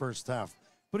minutes in the first half.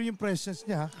 Pero yung presence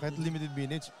niya, kahit limited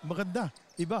minutes, maganda.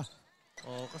 Iba.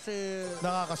 Kasi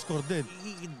nakaka-score din.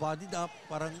 He bodied up,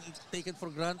 parang taken for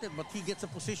granted, but he gets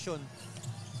a position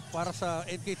para sa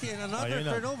NKT and another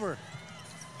turnover.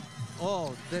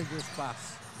 Dangerous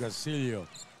pass. Gasilio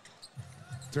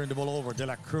turned the ball over. De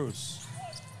la Cruz.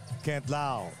 Kent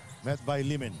Lau met by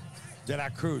Limin. De la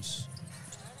Cruz.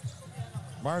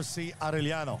 Marcy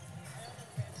Arellano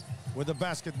with the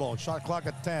basketball. Shot clock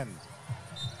at 10.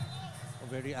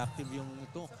 Very active yung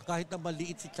ito. Kahit na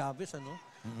maliit si Chavez,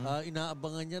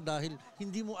 inaabangan niya dahil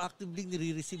hindi mo actively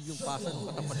nire-receive yung pasa ng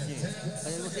katapat niya.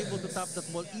 Kaya he was able to tap that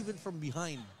ball even from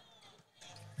behind.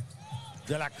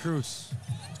 De la Cruz.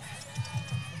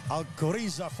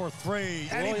 Alcoriza for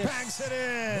 3. And he bangs it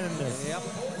in! Yep.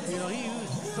 You know, he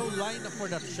was so lined up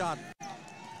for that shot.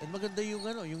 And maganda yung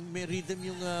yung may rhythm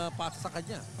yung pasa sa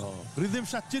kanya. Rhythm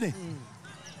shot yun eh.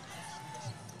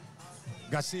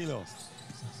 Gasilio.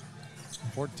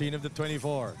 14 of the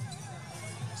 24.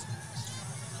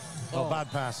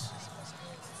 Bad pass.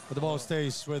 But the ball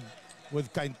stays with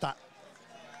Cainta.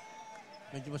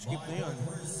 Medyo ma-skip na yun.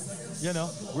 You know,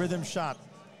 rhythm shot.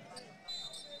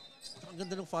 Ang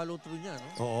ganda ng follow-through niya,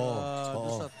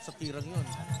 no? Sa tirang yun.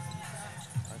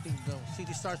 I think the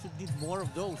Citystars would need more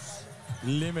of those.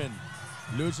 Limin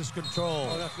loses control.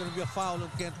 That's going to be a foul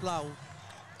on Kent Lau,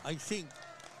 I think.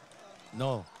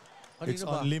 No. It's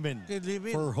on Limin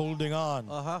for holding on.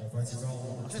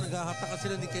 Kasi naghahatakan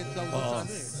sila ni Kent Lau sa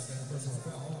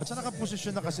At sa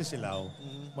nakaposisyon na kasi sila,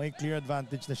 may clear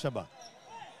advantage na siya ba?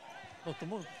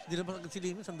 Hindi naman agad si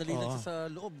Limin. Sandali lang siya sa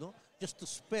loob, no? Just to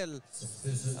spell.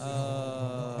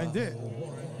 Hindi.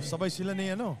 Sabay sila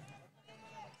ni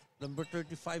Number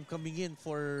 35 coming in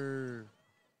for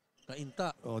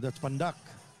Cainta. That's Pandak.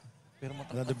 Pero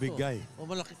matangkad Another big to. guy.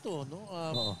 Malaki to, no?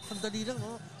 Oo. Sandali lang,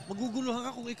 no? Maguguluhan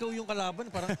ka kung ikaw yung kalaban.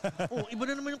 Parang, iba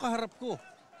na naman yung kaharap ko.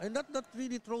 And that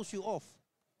really throws you off.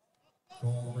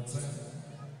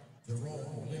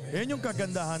 Yan yung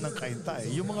kagandahan ng Cainta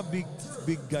eh. Yung mga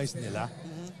big guys nila.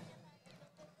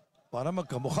 Para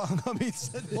magkamukha nga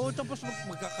minsan. Tapos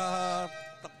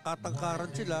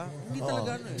magkakatangkaran sila. Hindi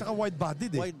talaga ano eh. Tsaka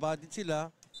wide-bodied eh. Wide-bodied sila.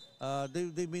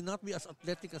 They may not be as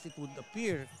athletic as it would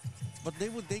appear, but they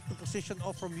would take the position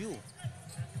off from you.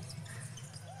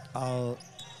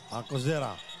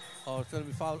 Alcozera. Shall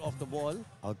we foul off the ball?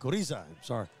 Alcoriza,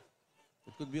 sorry.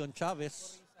 It could be on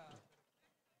Chavez.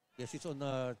 Yes, it's on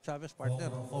Chavez,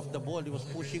 partner. Off the ball, he was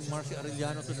pushing Marcy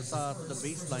Arellano to the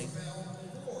baseline.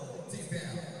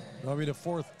 That'll be the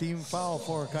fourth team foul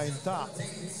for Cainta.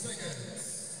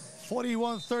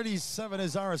 41-37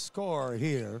 is our score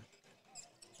here.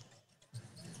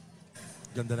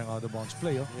 Ganda ng out-of-bounds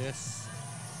play, oh. Yes.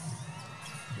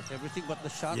 But everything but the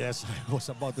shot. Yes, I was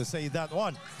about to say that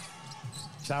one.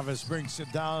 Chavez brings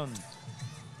it down.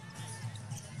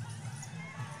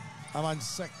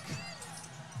 Amansek.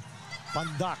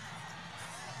 Pandak.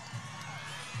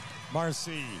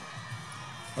 Marcy.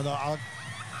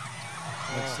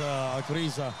 It's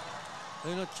Alcoriza.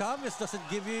 You know, Chavez doesn't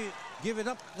give it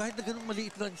up kahit na ganun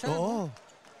maliit lang siya. Oo.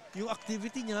 Yung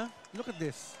activity niya, look at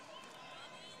this.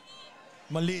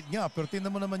 Maliit nga, pero tingnan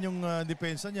mo naman yung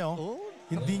depensa niya.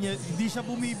 Hindi siya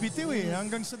bumibitiw eh,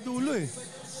 hanggang sa dulo eh.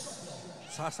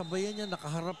 Sasabayan niya,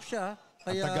 nakaharap siya.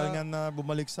 Kaya, tagal nga na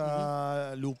bumalik sa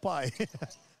lupa eh.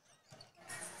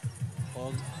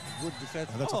 Good defense.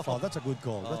 That's a foul. That's a good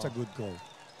call. That's a good call.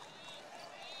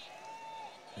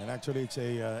 And actually,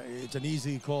 it's an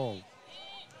easy call.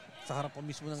 Sa harap pa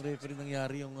mismo ng referee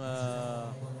nangyari yung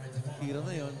tira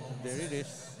na yun. There it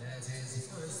is.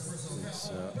 It's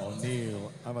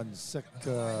O'Neal Amansek,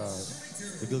 the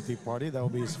guilty party. That will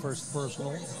be his first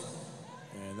personal.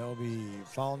 And that will be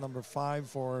foul number 5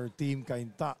 for Team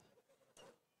Cainta.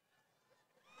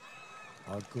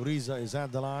 Alcoriza is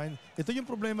at the line. Ito yung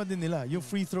problema din nila, yung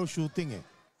free throw shooting eh.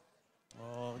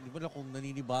 Hindi ba na kung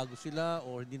naninibago sila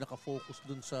or hindi nakafocus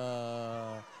dun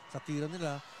sa tira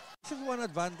nila. This is one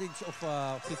advantage of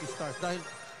Citystars dahil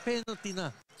penalty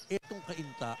na itong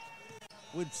Cainta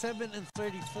with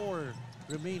 7:34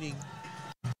 remaining.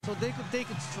 So they could take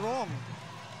it strong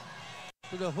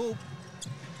to the hoop.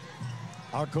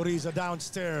 Alcoriza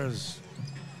downstairs.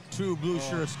 Two blue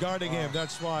shirts guarding him.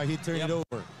 That's why he turned it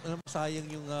over. Alam mo, sayang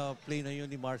yung play na yun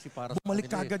ni Marcy para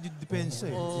Bumalik sa kanila. kagad yung depensa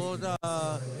eh.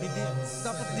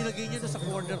 Dapat nilagay niya na sa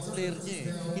corner player niya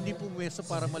eh. Hindi pumwesto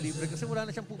para malibre kasi wala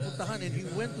na siyang pupuntahan and he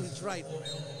went to his right.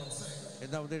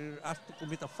 And now they're asked to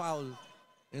commit a foul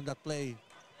in that play.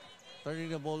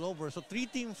 Turning the ball over. So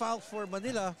 3-team fouls for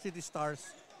Manila Citystars.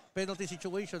 Penalty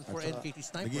situation for NKT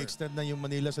Sniper. Nag-extend na yung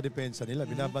Manila sa depensa nila.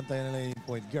 Binabantayan nila yung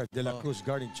point guard. De La Cruz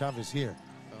guarding Chavez here.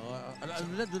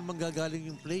 Alam nila, doon manggagaling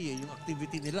yung play yung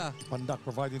activity nila. Pandak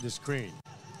providing the screen.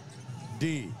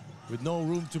 D with no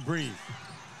room to breathe.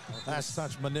 Last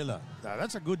touch Manila. Now,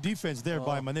 that's a good defense there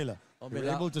by Manila. They were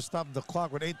able to stop the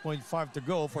clock with 8.5 to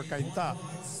go for Cainta.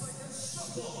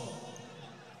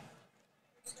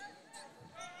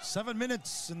 7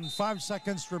 minutes and 5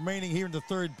 seconds remaining here in the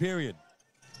third period.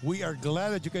 We are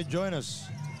glad that you can join us.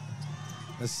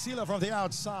 Nasila from the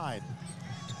outside.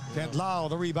 Kent Lau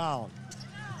the rebound.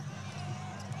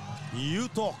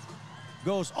 Yutok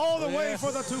goes all the way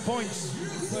for the 2 points.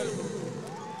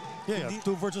 Yeah,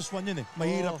 2 versus 1 yun eh.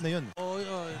 Mahirap na yun.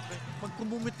 Pag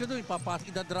kumumit ka doon,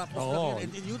 ipapasok, idadrop off ka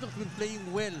rin. And Yutok's been playing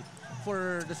well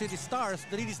for the Citystars.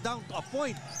 The lead is down to a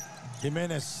point.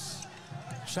 Jimenez,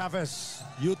 Chavez,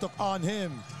 Yutok on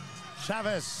him.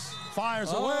 Chavez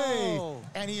fires away.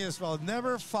 And he has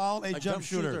never fouled a jump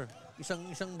shooter.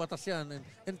 Isang batas yan.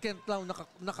 And Kent Lau,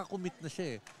 nakakommit na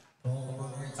siya eh.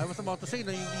 I was about to say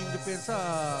na yung depensa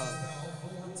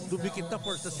dumikit na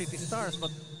for the Citystars,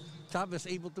 but Chavez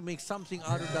able to make something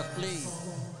out of that play.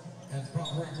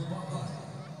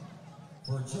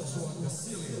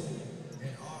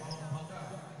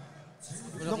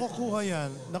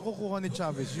 Nakukuha ni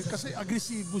Chavez kasi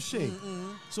agresibo siya eh.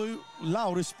 So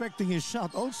Lau respecting his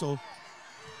shot also.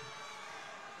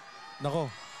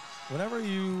 Whenever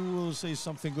you will say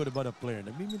something good about a player,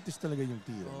 nagmimintis talaga yung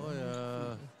tira.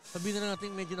 Sabihin na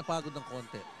natin medyo napagod ng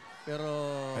konti. Pero...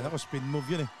 spin move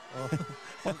yun eh.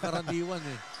 Pangkaraniwan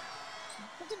eh.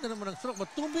 Maganda naman ang stroke,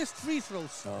 but 2 missed free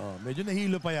throws. Medyo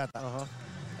nahilo pa yata.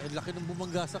 Ay, laki ng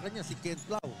bumangga sa kanya, si Kent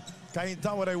Lau.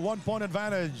 Cainta with a 1-point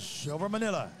advantage over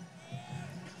Manila.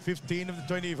 15 of the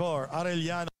 24.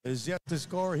 Arellano is yet to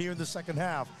score here in the second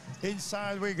half.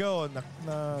 Inside we go.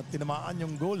 Tinamaan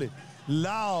yung goal eh.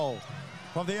 Lau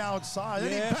from the outside.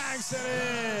 And he bangs it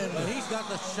in. He's got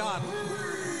the shot.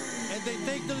 And they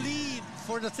take the lead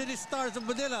for the Citystars of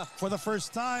Manila. For the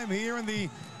first time here in the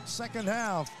second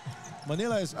half,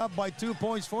 Manila is up by 2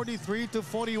 points,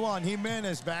 43-41.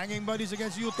 Jimenez banging buddies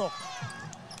against Yutok.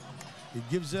 He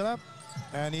gives it up,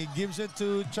 and he gives it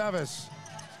to Chavez.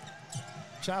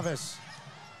 Chavez.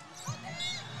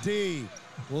 D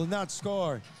will not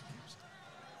score.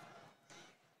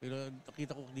 Pero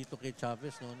nakita ko dito kay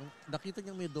Chavez, no? Nung nakita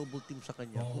niya may double team sa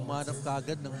kanya, umanap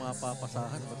kagad ng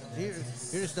mapapasahan. But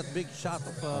here's that big shot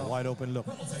of wide open look.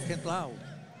 Ketlao.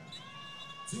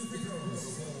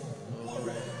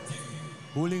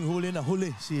 Huling-huli na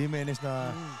huli si Jimenez na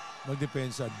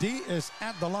magdepensa. D is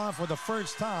at the line for the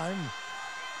first time.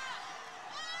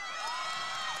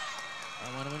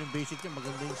 Tama naman yung basic niya.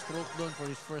 Maganda yung stroke doon for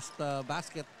his first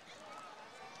basket.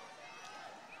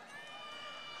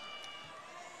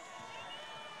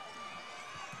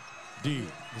 D,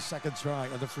 the second try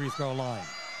at the free throw line.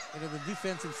 You know, the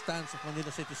defensive stance of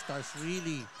Manila Citystars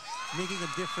really making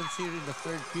a difference here in the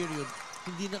third period.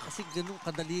 Hindi na kasi ganun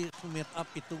kadali sumet up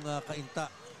itong Cainta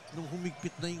nung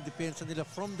humigpit na yung depensa nila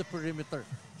from the perimeter.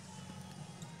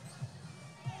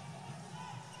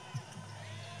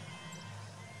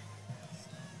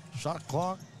 Shot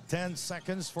clock, 10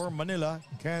 seconds for Manila.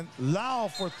 Can't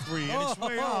allow for three, and it's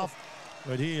way off.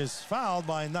 But he is fouled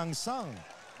by Nang Sang.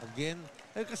 Again,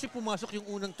 kasi pumasok yung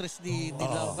unang tres ni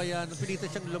Lau, kaya napilitan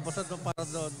siyang labasan doon para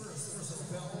doon.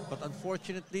 But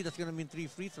unfortunately, that's gonna mean 3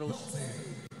 free throws.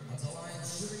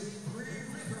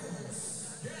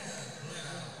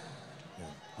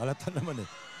 Halata naman eh.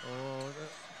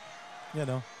 Yan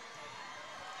o.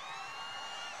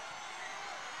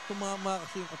 Tumama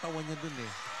kasi yung katawan niya doon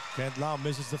eh. Kent Lau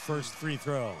misses the first free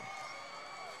throw.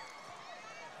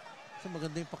 Kasi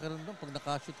maganda yung pakiramdam pag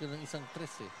nakashoot ka ng isang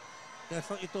tres eh. Kaya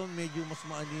so ito medyo mas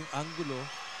maano yung angulo.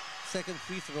 Second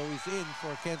free throw is in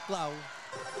for Kent Lau.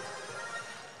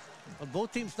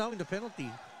 Both teams now in the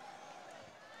penalty.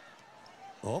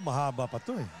 Oh, mahaba pa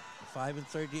to eh.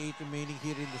 5:38 remaining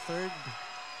here in the third.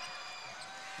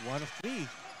 1 of 3.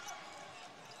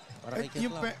 Para kay Kent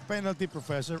Yung Lau. penalty,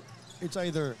 Professor, it's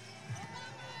either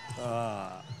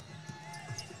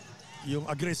yung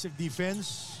aggressive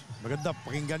defense, maganda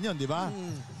pakinggan yun, di ba?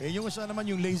 Eh yung isa naman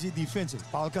yung lazy defense.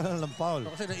 Foul ka na lang foul.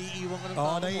 Kasi naiiwan ka ng Oo,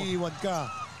 tao mo. naiiwan ka.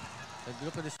 And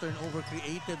look at this turnover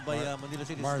created by Manila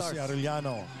City Marcy Stars.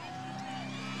 Arellano.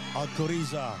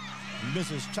 Alcoriza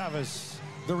misses Chavez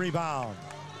the rebound.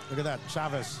 Look at that,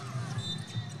 Chavez.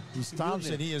 He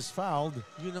stops and he is fouled.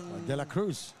 Yun ang De La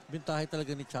Cruz. bintahe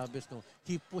talaga ni Chavez, no?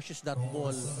 He pushes that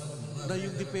ball na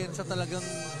yung depensa talagang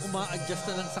uma-adjust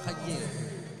na lang sa kanya.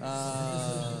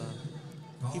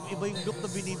 Iba yung look na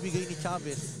binibigay ni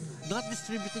Chavez. Not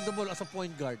distributing the ball as a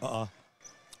point guard.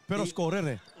 Pero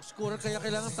scorer eh. Scorer kaya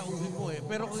kailangan tauhin mo eh.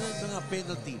 Pero kung yung nga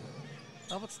penalty,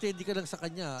 dapat steady ka lang sa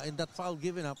kanya. And that foul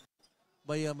given up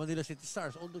by Manila City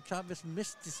Stars. Although Chavez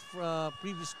missed his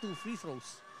previous 2 free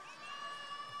throws.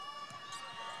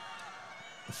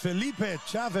 Felipe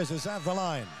Chavez is at the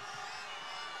line.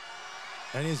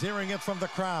 And he's hearing it from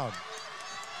the crowd.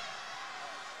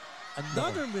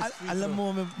 Another missed free throw. Alam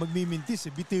mo magmimintis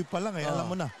eh. Bitiw pa lang eh.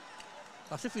 Alam mo na.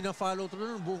 Kasi fina-follow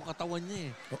through ng buong katawan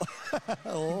niya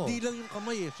eh. Oo. Hindi lang yung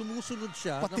kamay eh. Sumusunod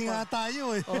siya. Pati nga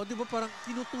tayo eh. Di ba parang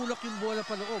tinutulak yung bola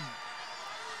pa loob.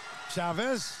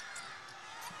 Chavez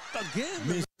Again.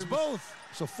 missed both.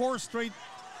 So 4 straight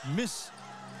miss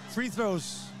free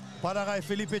throws para kay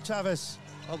Felipe Chavez.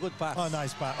 Oh, good pass. Oh,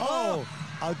 nice pass. Oh,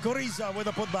 Alcoriza with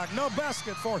a putback. No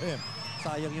basket for him.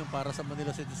 Sayang yung para sa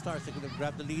Manila City Stars. They could have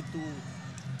grabbed the lead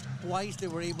twice. They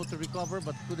were able to recover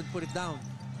but couldn't put it down.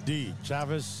 D.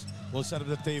 Chavez will set up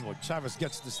the table. Chavez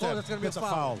gets the step. That's gonna be Gets a a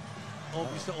foul.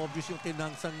 Obvious na obvious yung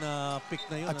tinangsang na pick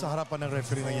na yun. At sa harapan ng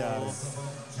referee nangyari.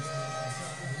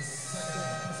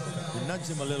 He nudged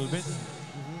him a little bit.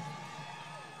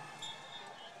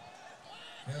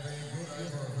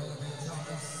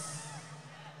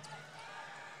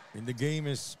 In the game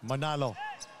is Manalo.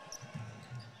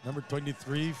 Number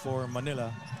 23 for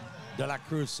Manila. De La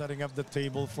Cruz setting up the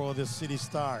table for the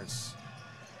Citystars.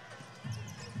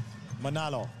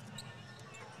 Manalo.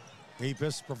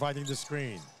 Napes providing the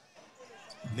screen.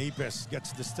 Napes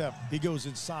gets the step. He goes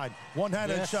inside.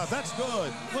 One-handed shot. That's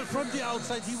good. Well, from the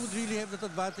outside, he would really have that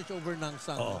advantage over Nang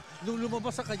Sang. Nung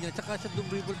lumabas sa kanya, tsaka siya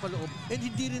dumribble pa loob. And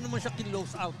hindi rin naman siya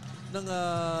kinlose out ng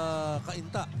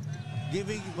Cainta.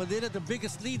 Giving Manila the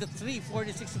biggest lead at 3,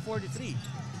 46-43.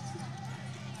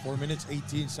 4 minutes,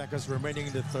 18 seconds remaining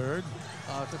in the third.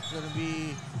 That's going to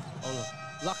be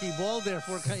lucky ball there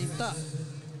for Cainta.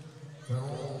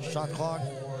 Shot clock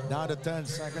down to 10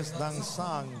 seconds. Nang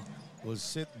Sang will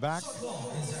sit back.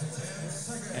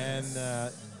 And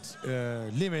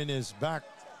Limin is back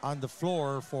on the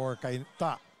floor for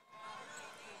Cainta.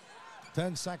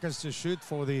 10 seconds to shoot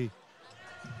for the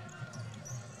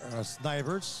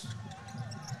snipers.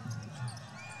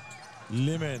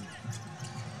 Limin.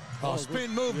 Oh, spin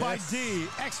move by D.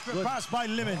 Expert pass by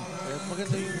Limin.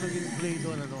 Maganda yung naging play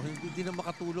doon. Hindi na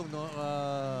makatulong. No?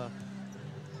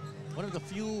 One of the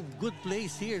few good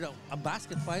plays here. A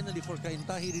basket finally for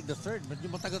Cainta here in the third. But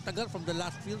yung matagal-tagal from the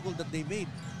last field goal that they made.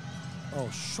 Oh,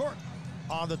 short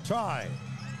on the try.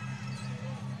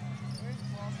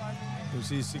 To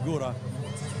see Segura.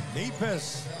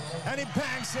 Napes. And he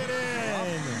banks it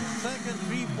in. Second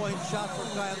three-point shot for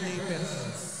Kyle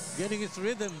Napes. Getting his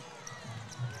rhythm.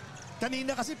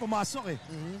 Kanina kasi pumasok eh.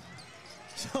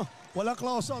 So, walang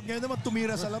close-out. Ngayon naman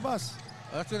tumira sa labas.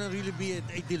 That's gonna really be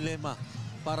a dilemma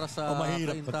para sa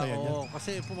mahirap Cainta.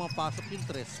 Kasi pumapasok yung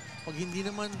tres. Pag hindi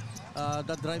naman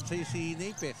da-drive sa'yo si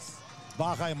Napes.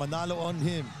 Bakay manalo on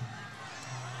him.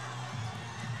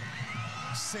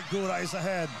 Segura is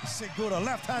ahead. Segura,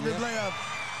 left-handed layup.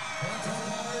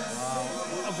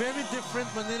 A very different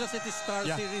Manila Citystars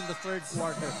here in the third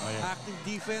quarter. Active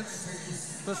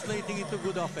defense, translating into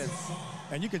good offense.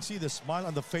 And you can see the smile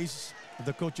on the face of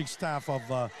the coaching staff of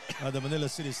the Manila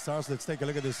Citystars. Let's take a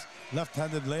look at this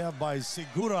left-handed layup by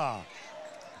Segura.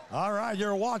 All right,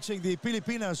 you're watching the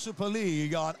Pilipinas Super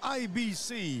League on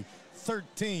IBC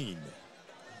 13.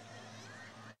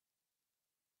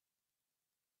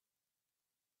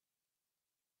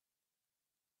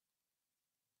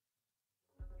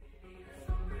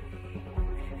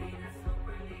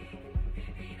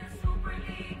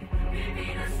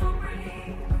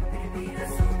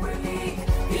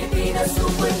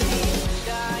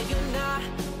 Tayo na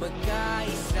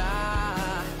magkaisa,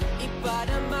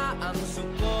 ipadama ang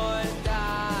suporta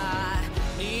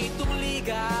nitong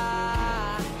liga,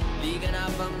 liga na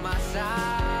pang masahan.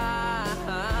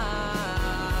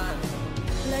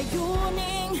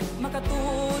 Layuning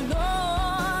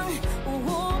makatulong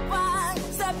upang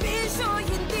sa bisyo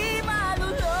hindi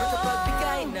malulong. Sa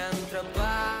pagbigay ng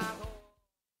trabaho.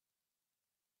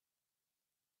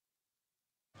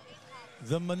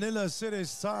 The Manila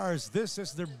Citystars, this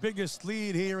is their biggest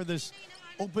lead here in this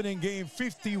opening game,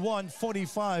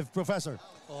 51-45, Professor.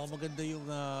 Oh, maganda yung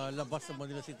labas ng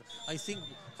Manila City. I think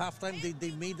halftime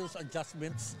they made those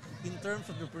adjustments in terms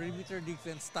of the perimeter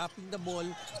defense, stopping the ball,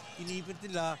 inipit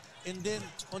nila. And then,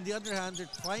 on the other hand,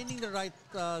 they're finding the right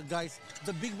guys,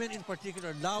 the big men in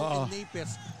particular, Lau and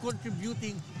Napes,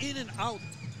 contributing in and out,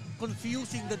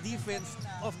 confusing the defense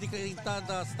of the Cainta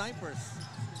snipers.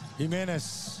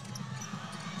 Jimenez.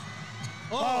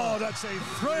 Oh, that's a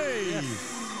three! Yes.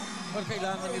 Pero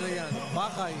kailangan nila yan.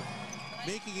 Bakay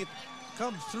making it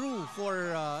come through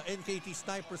for NKT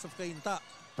snipers of Cainta.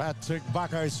 Patrick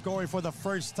Bakay scoring for the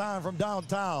first time from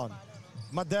downtown.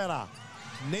 Madera.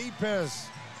 Napes.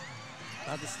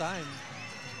 At this time.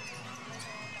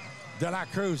 De La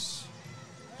Cruz.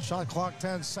 Shot clock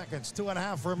 10 seconds.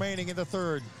 2.5 remaining in the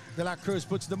third. De La Cruz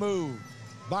puts the move.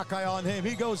 Bakay on him.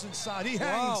 He goes inside. He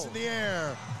hangs in the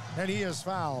air. And he is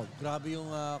fouled. Grabe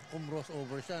yung kumros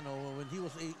over siya. No? When he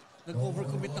was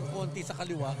nag-overcommit ng konti sa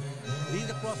kaliwa, leading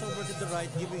the crossover to the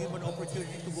right, giving him an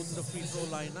opportunity to go to the free throw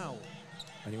line now.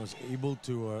 And he was able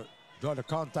to draw the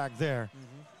contact there.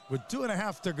 With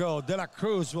 2.5 to go, De La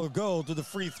Cruz will go to the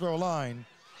free throw line.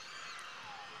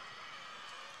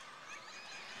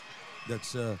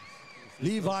 That's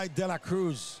Levi De La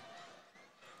Cruz.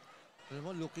 Alam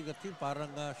mo, looking at him,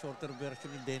 parang shorter version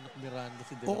ni Denok Miranda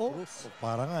si De La Cruz.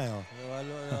 Parang nga yun.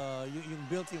 Yung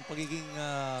build, yung pagiging...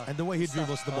 and the way he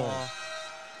dribbles the ball.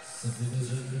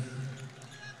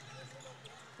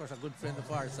 Of course, a good friend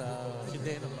of ours, si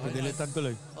Denok. Pinilitan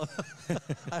tuloy.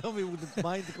 I hope we wouldn't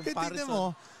mind the comparison. Tignan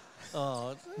mo.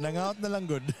 Nang-out na lang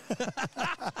good.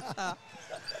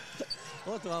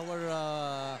 To our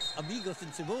amigos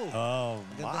in Cebu.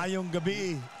 Maayong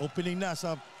gabi. Opening na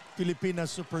sa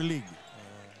Pilipinas Super League.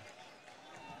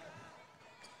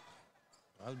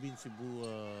 I'll be in Cebu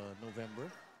November,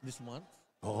 this month.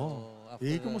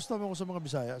 Kumusta mo ako sa mga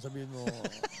Bisaya? Sabihin mo.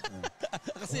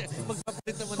 Kasi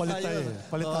magpapalit naman tayo.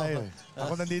 Palit tayo.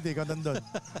 Ako nandito, ikaw nandun.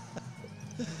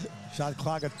 Shot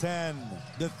clock at 10.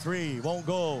 The three won't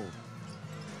go.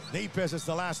 Napes is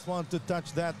the last one to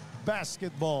touch that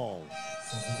basketball.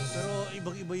 Pero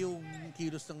ibang-iba yung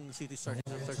kilos ng Citystars.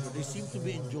 They seem to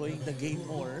be enjoying the game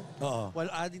more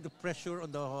while adding the pressure on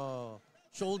the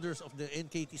shoulders of the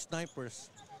NKT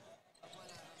snipers.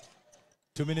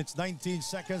 2 minutes, 19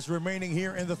 seconds remaining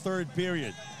here in the third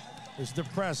period. It's the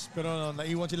press, pero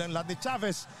naiwan sila lahat ni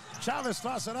Chavez. Chavez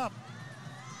flash it up.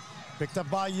 Picked up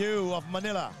by you of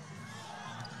Manila.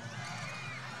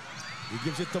 He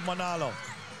gives it to Manalo.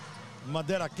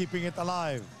 Madera keeping it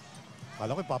alive.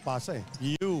 Kala ko papasa eh.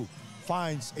 Yu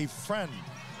finds a friend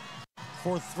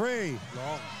for 3.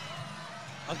 Long.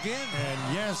 Again. And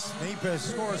yes,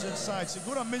 Napes scores inside.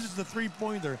 Siguro misses the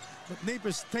 3-pointer. But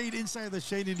Napes stayed inside the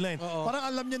shaded lane. Parang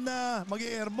alam niya na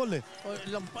mag-airball eh.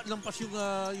 Lampas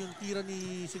yung tira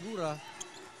ni Sigura.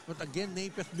 But again,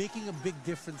 Napes making a big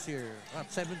difference here.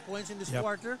 At 7 points in this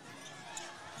quarter.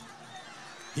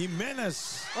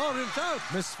 Jimenez. Oh, rims out.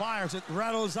 Misfires. It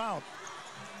rattles out.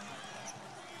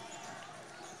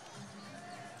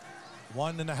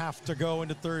 1.5 to go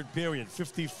in the third period.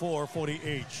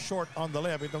 54-48. Short on the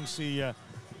layup. Itong si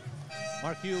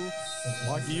Mark Yu.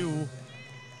 Mark Yu.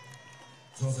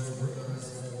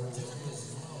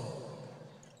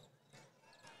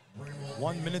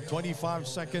 One minute, 25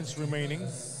 seconds remaining.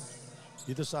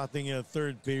 Dito sa ating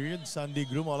third period. Sandy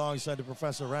Groom alongside the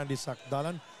Professor Randy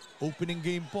Sakdalan. Opening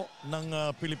game po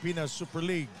ng Pilipinas Super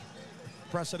League.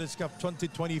 President's Cup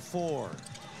 2024.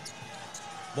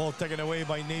 Ball taken away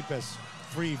by Napes.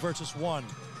 3 versus 1.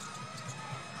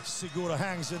 Sigura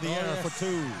hangs in the air for 2.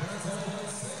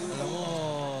 Alam mo,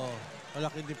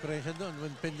 malaking diferensya doon. When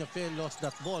Peñafiel lost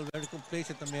that ball, very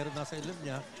complacent na meron nasa ilam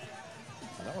niya.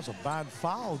 That was a bad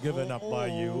foul given up by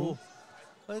you.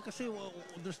 Ay, kasi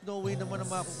there's no way naman na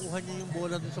makukuha niya yung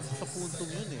bola dun sa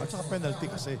puntong yun eh. At saka penalty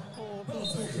kasi. Oo,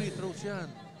 2 free throws yan.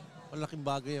 Malaking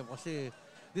bagay yan kasi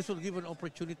this will give an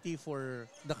opportunity for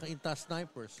the Cainta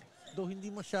Snipers. Though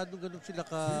hindi masyadong ganun sila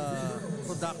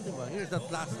ka-productive. Here's that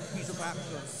last piece of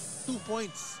action. 2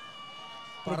 points.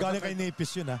 Pero galing kay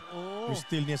Napes yun ha. Yung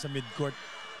steal niya sa midcourt.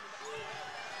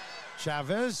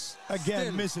 Chavez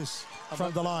again misses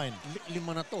from the line. 5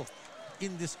 na to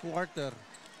in this quarter.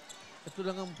 Ito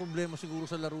lang ang problema siguro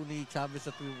sa laro ni Chavez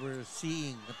that we were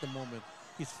seeing at the moment.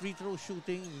 His free throw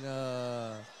shooting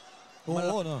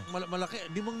malaki.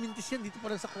 5 mintis yan dito pa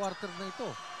rin sa quarter na ito.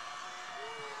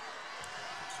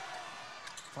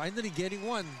 Finally getting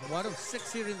one. 1 of 6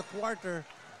 here in the quarter.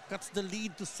 Cuts the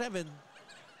lead to 7.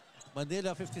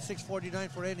 Manila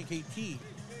 56-49 for NKT.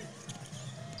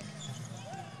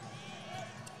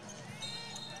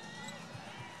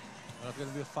 There's going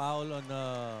to be a foul on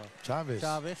Chavez.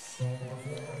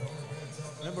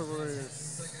 Remember, we're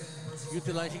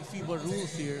utilizing FIBA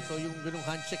rules here. So yung ganung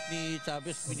handshake ni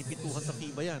Chavez, pinipituhan sa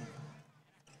FIBA yan.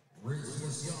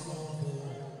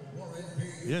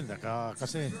 Yan,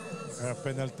 kasi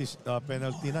penalty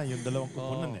na yung dalawang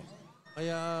kupunan eh.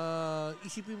 Kaya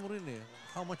isipin mo rin eh,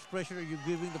 how much pressure are you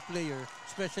giving the player,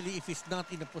 especially if he's not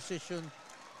in a position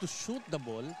to shoot the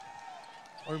ball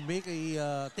or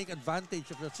take advantage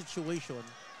of the situation.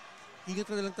 Ingat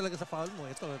ka na lang talaga sa foul mo.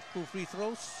 Ito, 2 free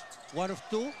throws, 1 of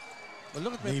 2. But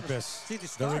look at Napes,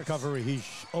 Citystars. the recovery, he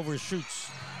overshoots.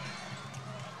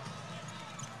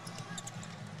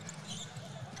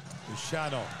 The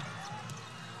shadow.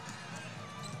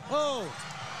 Oh!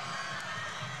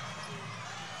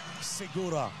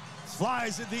 Segura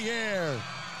flies in the air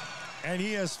and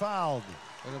he is fouled.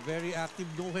 And a very active,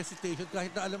 no hesitation.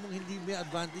 Kahit na alam mong hindi may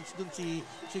advantage dun si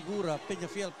Segura,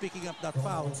 Peñafiel picking up that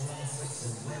foul.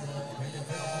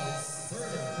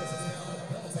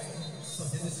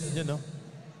 You know,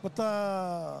 but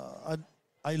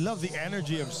I love the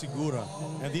energy of Segura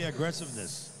and the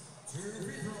aggressiveness.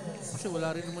 Kasi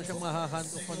wala rin naman siyang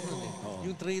mahahand-offan nun eh.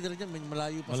 Yung trader niya,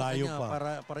 malayo pa sa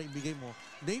kanya para ibigay mo.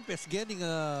 Napes getting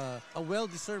a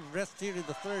well-deserved rest here in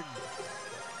the third.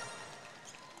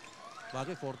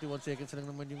 Bagay, 41 seconds lang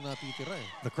naman yung natitira eh.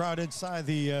 The crowd inside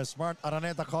the Smart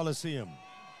Araneta Coliseum.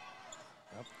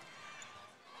 Yep.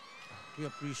 We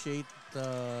appreciate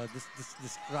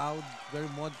this crowd, very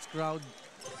modest crowd.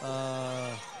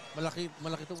 Malaki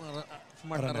itong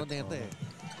Smart Araneta eh.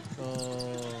 So,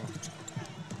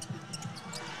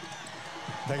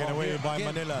 taken away by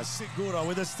Manila. Segura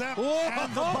with a step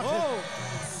and the bucket. bucket.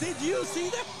 Did you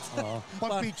see that?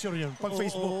 Pag-picture yun,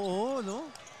 pag-Facebook. No?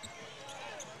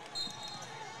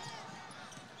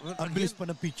 Ang bilis pa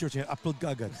ng pictures niya, upload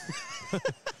ka agad.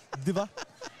 Di ba?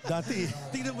 Dati.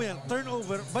 Tingnan mo yan,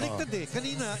 turnover, baliktad eh.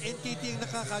 Kanina, NKT ang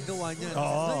nakakagawa niyan.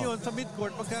 Ngayon, sa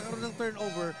midcourt, pagkakaroon ng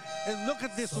turnover, and look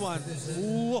at this one.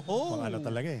 Whoa! Pang ano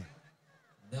talaga eh.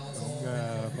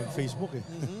 Pag-Facebook eh.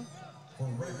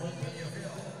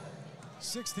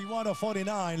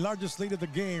 61-49, largest lead of the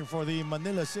game for the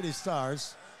Manila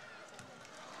Citystars.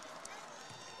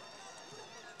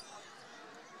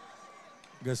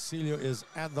 Gasilio is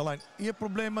at the line. Yung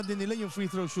problema din nila yung free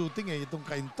throw shooting eh, itong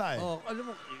Cainta eh. Alam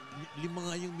mo, 5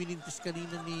 nga yung minintis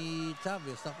kanina ni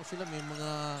Chavez. Tapos sila may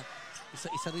mga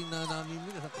isa-isa rin na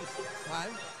namimilis.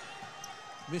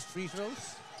 5 missed free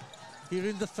throws. Here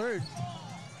in the third,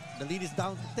 the lead is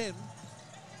down to 10.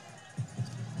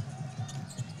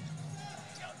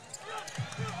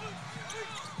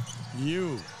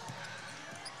 You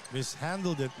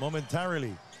mishandled it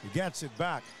momentarily. He gets it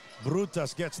back.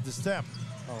 Brutus gets the step.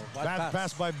 Oh, Bad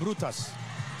pass by Brutus.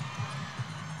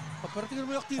 Pero tingnan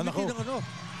mo yung activity Anak ko. ng ano.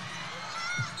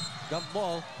 Jump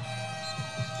ball.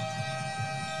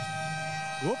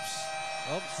 Whoops.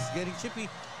 Oops, getting chippy.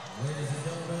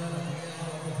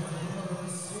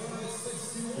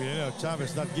 You know,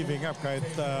 Chavez not giving up kahit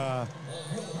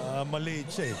maliit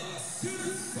siya eh.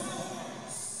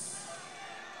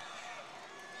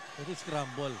 Ito yung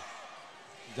scramble.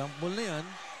 Jump ball na yan.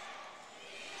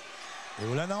 Eh,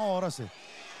 wala na oras eh.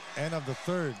 End of the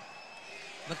third.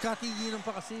 Nagkatigilan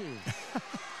pa kasi eh.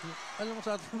 Alam mo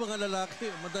sa ating mga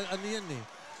lalaki, ano yan eh.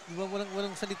 Diba,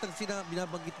 walang salitang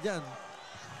binabanggit dyan.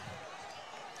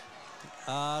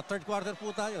 Third quarter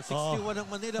po tayo. 61 ng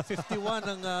Manila, 51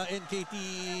 ng NKT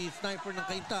Sniper ng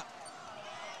Cainta.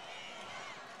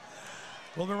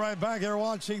 We'll be right back here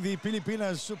watching the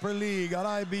Pilipinas Super League at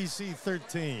IBC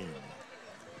 13.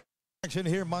 Action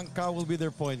here, Mancao will be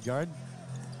their point guard.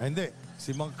 Hindi,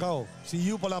 si Mancao. Si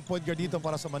Yu pala ang point guard dito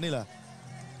para sa Manila.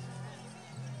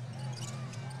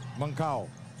 Mancao,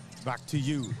 back to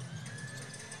you.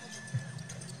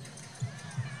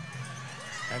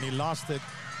 And he lost it.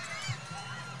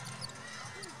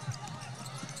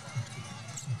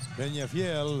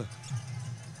 Benyafiel.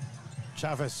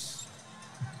 Chavez.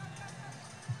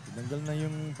 Tinanggal na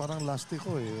yung parang lastik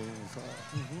ko eh.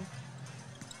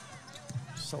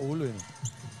 Sa ulo eh.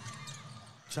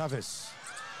 Chavez.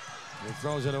 He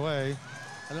throws it away.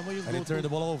 Alam mo yung and he turned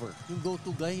the ball over. Yung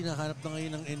go-to guy, hinahanap na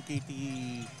ngayon ng NKT.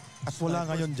 At wala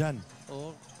ngayon dyan.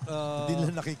 Oh, Hindi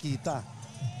nila nakikita.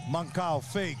 Mancao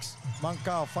fakes.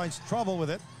 Mancao finds trouble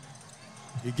with it.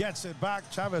 He gets it back.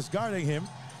 Chavez guarding him.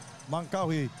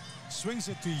 Mancao, he swings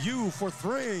it to you for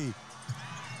three.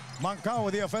 Mancao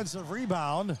with the offensive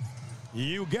rebound.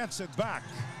 You gets it back.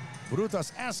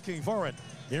 Brutus asking for it.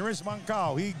 Here is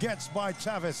Mancao. He gets by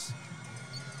Chavez.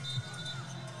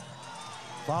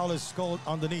 Foul is called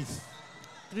underneath.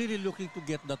 Really looking to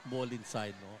get that ball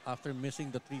inside, no? After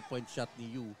missing the three-point shot ni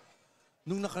Yu.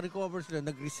 Nung naka-recover sila,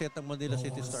 nag-reset ang Manila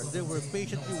Citystars. They were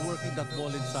patiently working that ball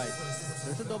inside.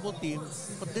 There's a double team,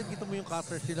 but then kita mo yung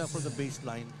cutters sila from the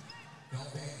baseline.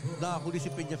 Nakahuli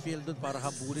si Peñafiel doon para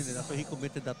habulin nila. So he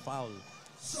committed that foul.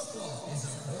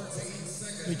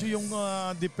 Medyo yung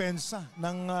depensa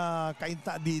ng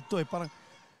Cainta dito eh. Parang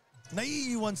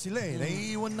naiiwan sila eh.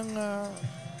 Naiiwan ng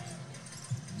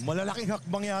malalaking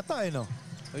hakbang yata eh, no?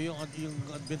 Yung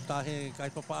adbentahe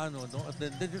kahit pa paano, no? At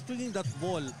then they're swinging that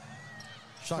ball.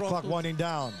 Shot clock winding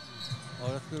down.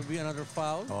 Oh, that's going to be another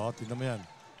foul. Oh, tingnan mo yan.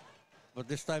 But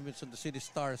this time it's on the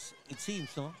Citystars. It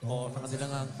seems, no? O, sa kanila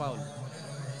nga ang foul.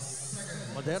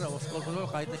 Madera was called for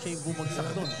kahit na siya yung bumagsak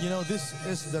doon. You know, this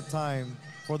is the time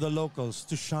for the locals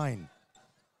to shine.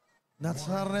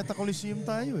 Nasa Araneta Coliseum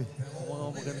tayo eh.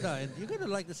 Maganda. And you're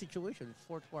gonna like the situation. It's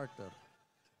fourth quarter.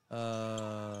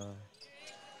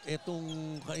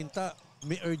 Etong Cainta,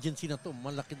 may urgency na to.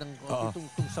 Malaki ng itong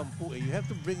 10 eh. You have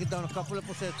to bring it down a couple of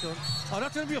possessions. Oh,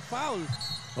 that's gonna be a foul.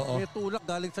 May tulak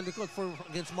galing sa likod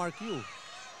against Mark Yu.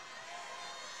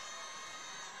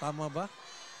 Tama ba?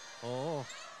 Oo.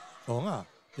 Oo nga.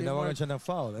 Tinawagan siya ng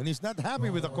foul. And he's not happy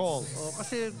with the call. Oh,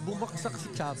 kasi bumaksak si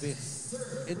Chavez.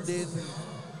 And then,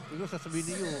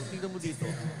 sasabihin niyo, tingnan mo dito,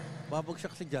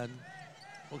 babagsak si Jan,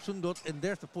 magsundot, and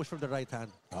there's the push from the right hand.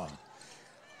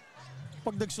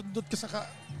 Pag nagsundot ka sa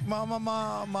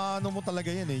maano mo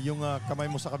talaga yan eh, yung kamay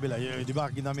mo sa kabila. Di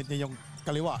ba, ginamit niya yung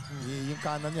kaliwa. Yung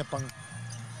kanan niya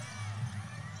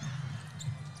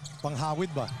panghawid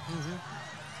ba?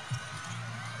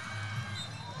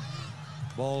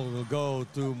 Ball will go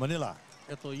to Manila.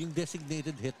 Ito, yung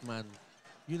designated hitman,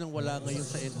 yun ang wala ngayon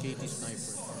sa NKT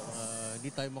Sniper. Hindi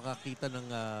tayo makakita ng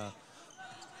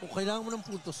kung kailangan mo ng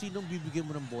punto, sinong bibigyan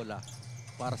mo ng bola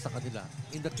para sa kanila.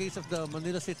 In the case of the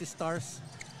Manila Citystars,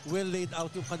 well laid out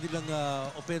yung kanilang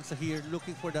offense here,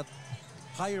 looking for that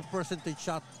higher percentage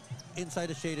shot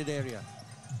inside the shaded area.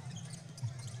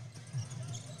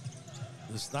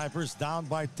 The Snipers down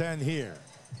by 10 here.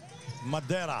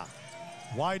 Madera,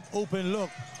 wide open look.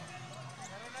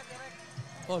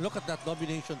 Oh, look at that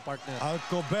domination, partner.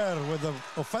 Alcober with the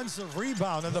offensive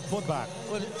rebound and the putback.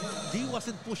 Well, D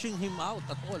wasn't pushing him out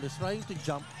at all. He's trying to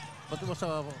jump, but it was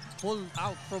a pull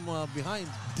out from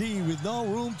behind. D with no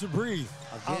room to breathe.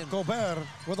 Again. Alcober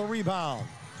with a rebound.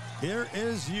 Here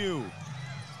is you.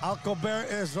 Alcober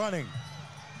is running.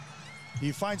 He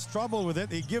finds trouble with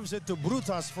it. He gives it to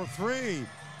Brutus for three.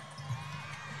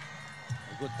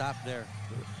 A good tap there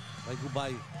by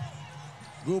Gubay.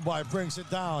 Gubay brings it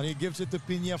down. He gives it to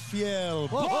Peñafiel.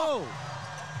 Oh!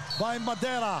 By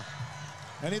Madera.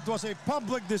 And it was a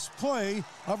public display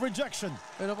of rejection.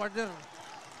 Pero partner,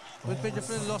 when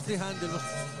Peñafiel lost the handle, was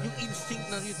yung instinct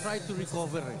na you tried to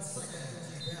recover it.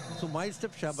 So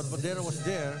mindstep siya, but Bandera was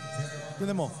there.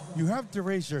 Tignan mo, you have to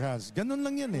raise your hands. Ganun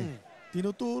lang yan eh.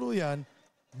 Tinuturo yan,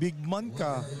 big man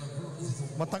ka,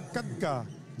 matangkad ka,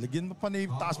 lagyan mo pa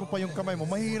taas mo pa yung kamay mo,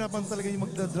 mahihirapan talaga yung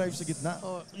magdadrive sa gitna.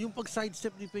 Oh, yung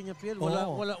pag-sidestep ni Peñafiel,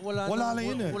 wala na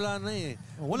yun eh. Wala na eh.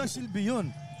 Walang silbi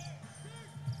yun.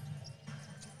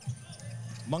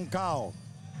 Mancao.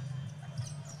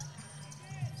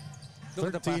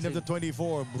 13 of the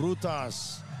 24.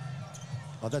 Brutas.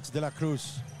 Oh, that's De La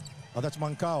Cruz. Oh, that's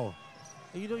Mancao.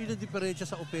 Yun ang diferensya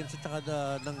sa offense at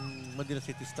ng Manila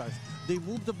Citystars. They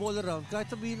move the ball around.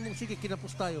 Kahit sabihin mong, sige,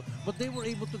 kinapos tayo. But they were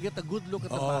able to get a good look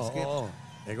at the basket.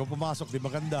 Eh kung pumasok, di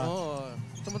maganda.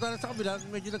 Samantala sa kabila,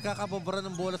 medyo nagkakababara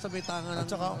ng bola sa may tanga. At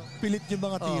saka pilit yung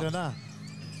mga tira na.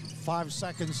 5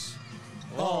 seconds.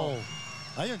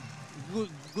 Ayun.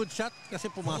 Good shot kasi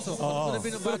pumasok.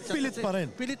 Pero pilit pa rin.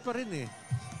 Pilit pa rin eh.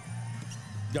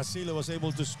 Gasilo was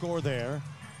able to score there.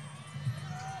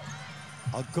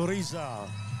 Alcoriza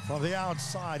from the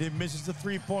outside. He misses the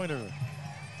three-pointer.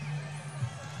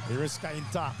 Here is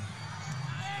Cainta.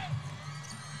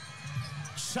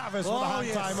 Chavez with a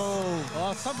high-time move.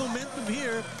 Some momentum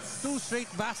here. 2 straight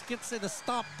baskets and a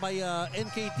stop by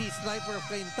NKT sniper of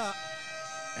Cainta.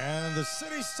 And the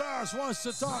Citystars wants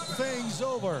to talk things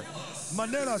over.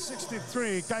 Manila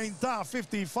 63, Cainta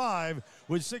 55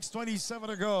 with 6:27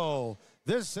 to go.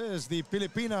 This is the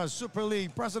Pilipinas Super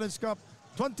League President's Cup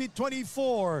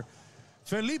 2024.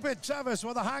 Felipe Chavez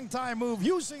with a hang time move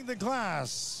using the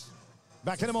glass.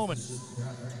 Back in a moment.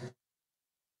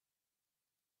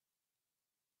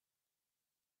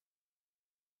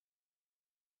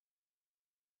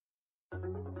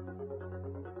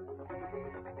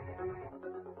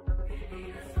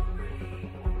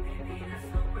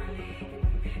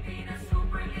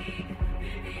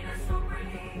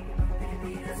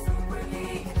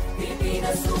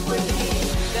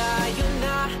 Tayo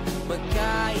na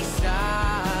magkaisa,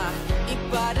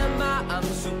 ipadama ang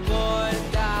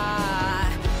suporta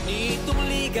nitong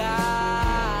liga,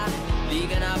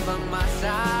 liga na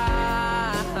pangmasa.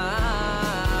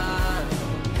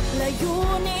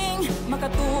 Layuning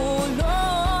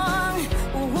makatulong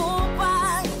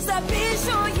upang sa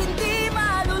bisyo hindi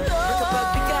malulong.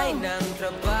 Nakapagbigay ng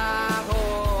trabaho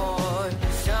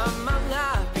sa mga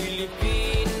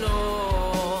Pilipino.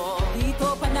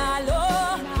 Dito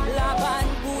panalo, laban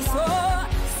puso,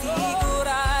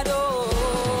 sigurado.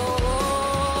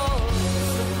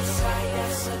 Sa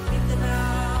Visayas at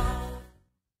Mindanao.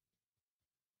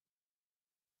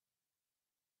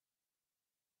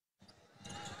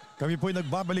 Kami po'y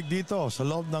nagbabalik dito sa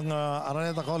loob ng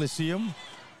Araneta Coliseum.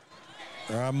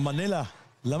 Manila,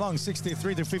 lamang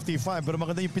 63-55. Pero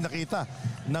maganda yung pinakita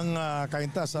ng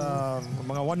Cainta sa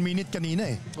mga 1 minute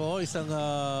kanina eh. Isang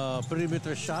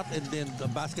perimeter shot and then the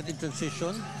basket in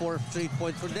transition. 4 straight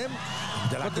points for them.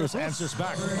 De La Cruz answers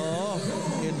back.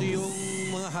 Ito yung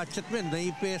mga hatchet men.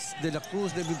 Naipes, De La Cruz,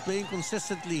 they've been playing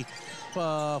consistently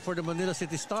for the Manila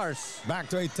Citystars. Back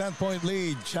to a 10-point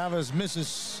lead. Chavez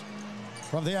misses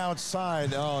from the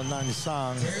outside.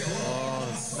 Nangsang.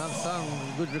 Nangsang,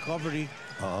 good recovery.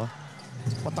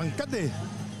 Patangkad eh.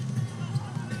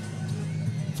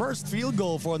 First field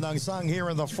goal for Nangsang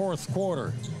here in the 4th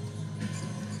quarter.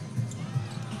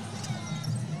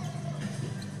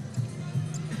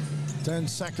 Ten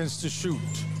seconds to shoot.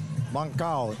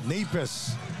 Mancao,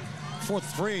 Napes for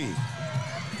 3.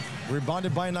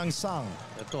 Rebounded by Nangsang.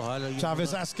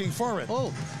 Chavez asking for it.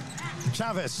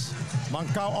 Chavez,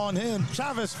 Mancao on him.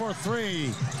 Chavez for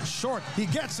 3. Short, he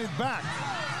gets it back.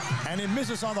 And he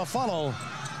misses on the follow.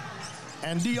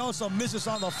 And D also misses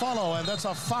on the follow. And that's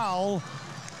a foul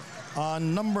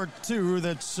on number 2.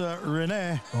 That's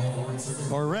Renz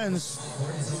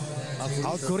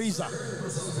Alcoriza.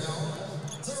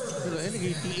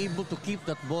 NKT able to keep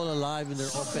that ball alive in their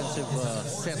offensive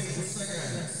set.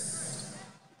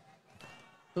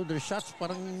 So their shots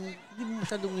parang hindi mo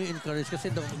masyadong i-encourage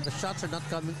kasi the shots are not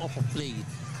coming off a play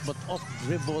but off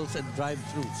dribbles and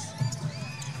drive-throughs.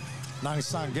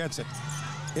 Nangsang gets it.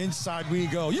 Inside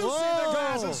we go. You see the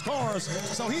guys and scores.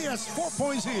 So he has 4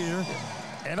 points here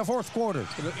in the 4th quarter.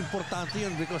 Pero importante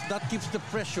yun because that keeps the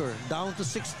pressure down to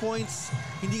 6 points.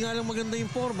 Hindi nga lang maganda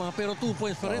yung forma pero 2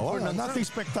 points pa rin for Nangsang. Nothing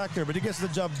spectacular but he gets the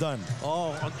job done.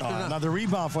 Another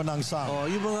rebound for Nangsang.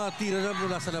 Yung mga tira na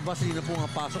mula sa labas hindi na po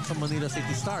pasok sa Manila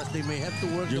Citystars. They may have to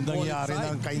work the ball inside. Yung nangyari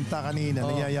ng Cainta kanina,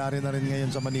 nangyayari na rin ngayon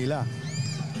sa Manila.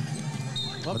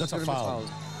 But that's a foul.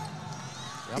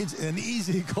 It's an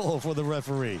easy call for the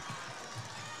referee.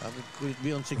 Could it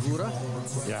be on Segura?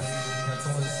 Yeah.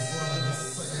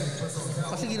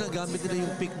 Kasi ginagamit nila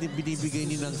yung pick na binibigay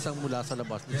ni Nangsang mula sa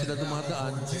labas. Doon sila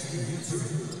dumadaan.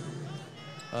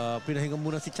 Pinahinga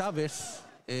muna si Chavez.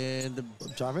 And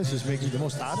Chavez is making the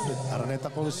most out of it. Araneta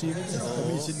Coliseum.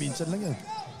 Minsan lang yan.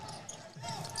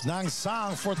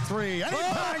 Nangsang for 3. And he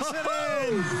bangs it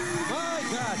in! My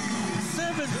God!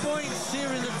 7 points here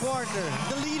in the quarter.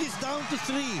 The lead is down to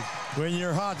 3. When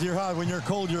you're hot, you're hot. When you're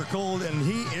cold, you're cold. And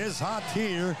he is hot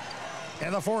here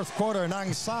in the fourth quarter.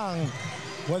 Nangsang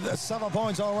with 7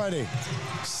 points already.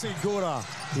 Segura,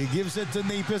 he gives it to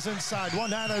Nepes inside.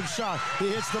 One-handed shot.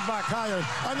 He hits the back iron.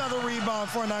 Another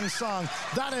rebound for Nangsang.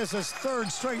 That is his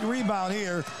third straight rebound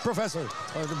here, Professor.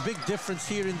 The big difference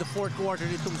here in the fourth quarter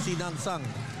itong si Nangsang.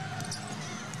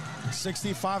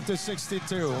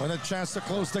 65-62, and a chance to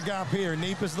close the gap here.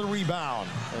 Nepes the rebound.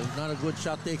 Not a good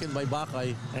shot taken by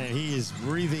Bakay. And he is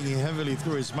breathing heavily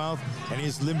through his mouth, and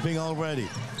he's limping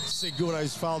already. Segura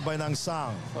is fouled by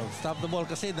Nangsang. Stop the ball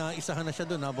kasi naisahan na siya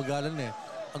doon, nabagalan eh.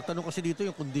 Ang tanong kasi dito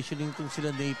yung conditioning itong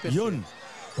sila Nepes. Yun.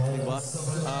 Diba?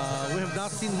 We have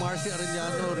not seen Marcy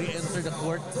Arellano re-enter the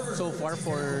court so far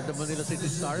for the Manila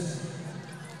Citystars.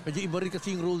 Medyo iba rin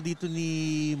kasi yung role dito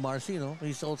ni Marcy, no?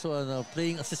 He's also a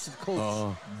playing assistant coach.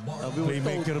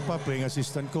 Playmaker pa, playing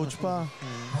assistant coach pa.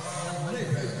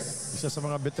 Isa sa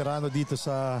mga veterano dito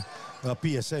sa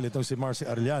PSL, itong si Marcy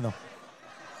Arellano.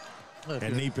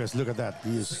 And Nepes, look at that.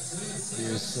 He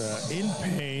is in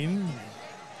pain.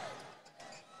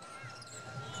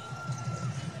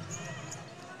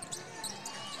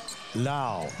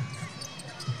 Lau.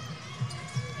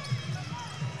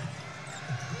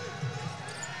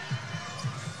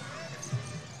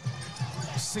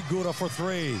 Segura for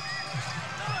 3.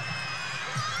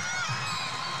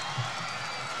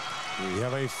 We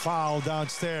have a foul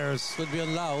downstairs. Could be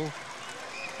on Lau.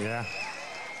 Yeah.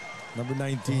 Number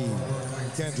 19,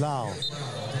 Kent Lau.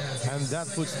 And that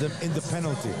puts them in the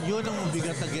penalty. Yun ang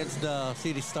mabigat against the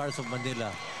Citystars of Manila.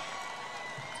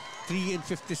 3 and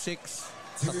 56.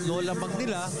 Tatlo lamang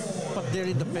nila, but they're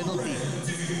in the penalty.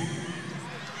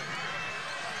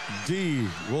 D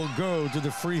will go to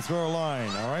the free throw line.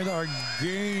 All right, our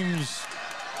games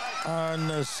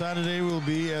on Saturday will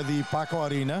be at the Paco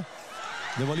Arena.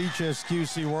 The Valiches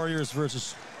QC Warriors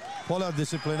versus Pola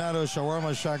Disciplinado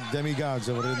Shawarma Shack Demigods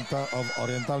of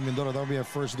Oriental Mindoro. That will be our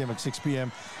first game at 6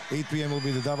 p.m. 8 p.m. will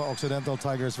be the Davao Occidental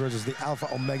Tigers versus the Alpha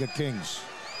Omega Kings.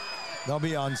 That'll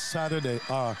be on Saturday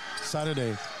at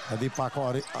the Paco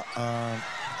Arena.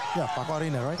 Paco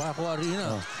Arena, right? Paco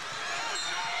Arena.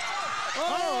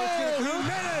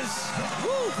 Jimenez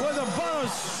with a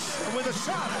bonus, with a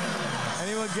shot. And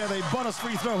he will get a bonus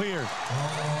free throw here.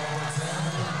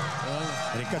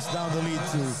 And he cuts down the lead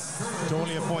to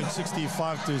only a point,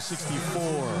 65-64.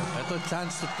 Ito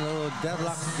chance to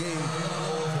deadlock game.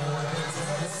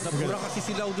 Nabura kasi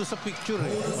sila doon sa picture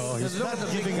eh. Oh, he's not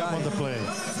giving up on the play.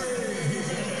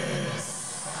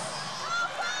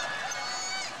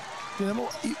 Tignan mo,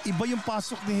 iba yung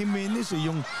pasok ni Jimenez eh.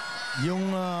 Yung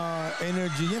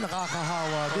energy niya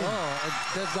nakakahawa din.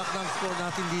 Deadlock na ang score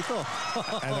natin dito.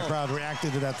 And the crowd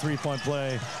reacted to that three-point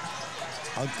play.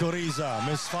 Alcoriza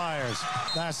misfires.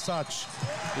 Last touch.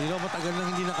 Dito matagal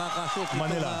nang hindi nakakashoot.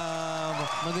 Manila.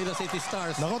 Manila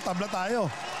Citystars. Nako, tabla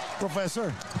tayo, Professor.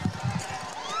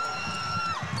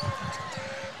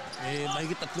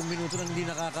 Mahigit 3 minuto nang hindi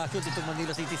nakakashoot itong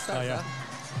Manila Citystars.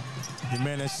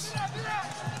 Jimenez.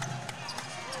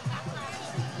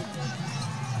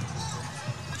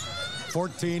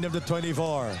 $14 of the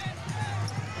 24.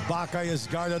 Bakay is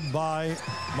guarded by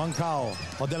Mancao.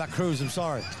 O De La Cruz, I'm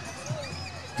sorry.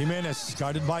 Jimenez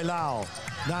guarded by Lau.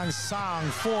 Nangsang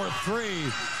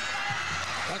 4-3.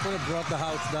 That would have brought the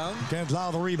house down. Kent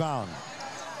Lau the rebound.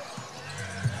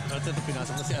 Ito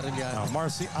pinasok na si Arellano.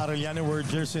 Marcy Arellano wear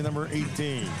jersey number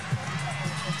 18.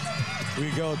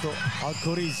 We go to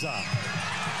Alcoriza.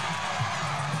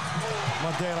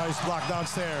 Madera is blocked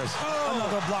downstairs.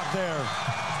 Another block there.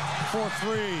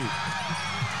 4-3.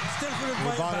 Still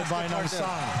rebounded by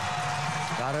Nangsang.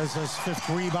 That is his 5th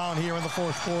rebound here in the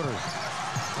 4th quarter.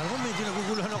 Alam mo, medyo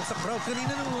naguguluhan ako sa crowd.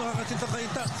 Kanina nung nakakashoot ang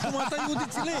Cainta, tumatayo din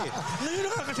sila eh. Ngayon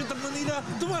nakakashoot ang Manila,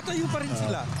 tumatayo pa rin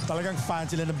sila. Talagang fan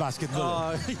sila ng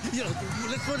basketball.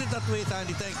 Let's put it that way,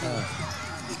 Sandy. Thank you.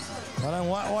 Parang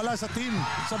wala sa team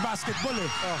sa basketball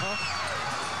eh.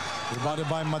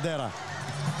 Rebounded by Madera.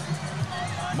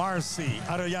 Marcy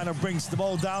Arellano brings the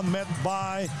ball down, met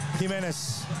by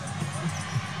Jimenez.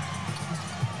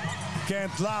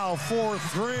 Kent Lau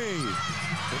 4-3.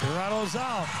 It rattles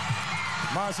out.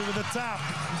 Marcy with the tap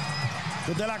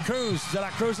to De La Cruz. De La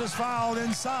Cruz is fouled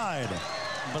inside.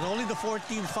 But only the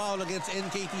 14th foul against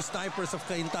NKT Snipers of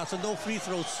Cainta. So no free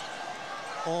throws.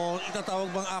 O itatawag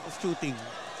bang act of shooting?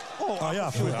 Yeah,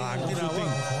 act of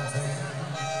shooting.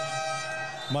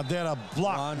 Madera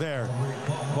blocked there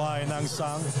by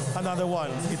Nangsang. Another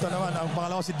one. Ito naman, ang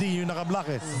pangalawa si D yung nakablock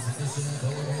eh.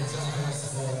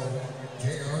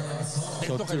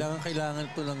 Ito kailangan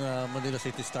ito ng Manila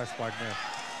Citystars partner.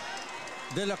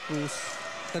 De La Cruz,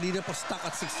 kanina pa stuck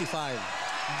at 65.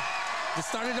 They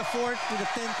started the fourth with a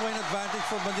 10-point advantage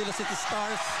for Manila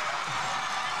Citystars.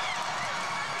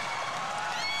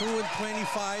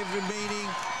 2:25 remaining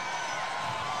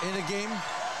in the game.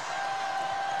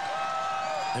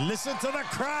 And listen to the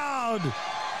crowd.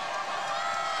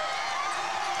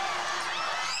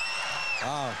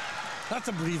 Wow,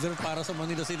 that's a breather para sa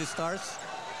Manila Citystars.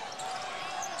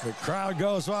 The crowd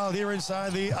goes wild here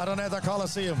inside the Araneta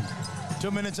Coliseum. 2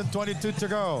 minutes and 22 to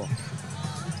go.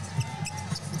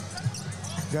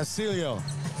 Gasilio.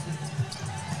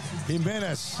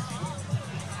 Jimenez.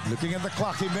 Looking at the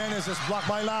clock. Jimenez is blocked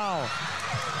by Lau.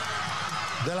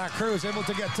 De La Cruz able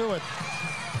to get to it.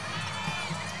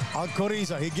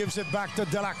 Alcoriza. He gives it back to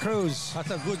De La Cruz. That's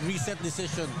a good reset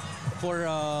decision for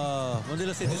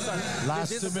Manila Citystars.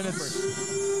 Last 2 minutes.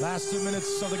 Last 2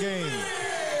 minutes of the game.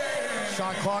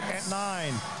 Shot clock at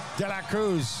 9. De La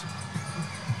Cruz.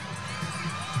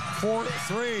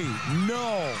 4-3.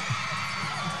 No.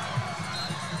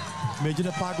 Medyo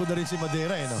napagod na rin si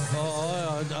Madera eh, no?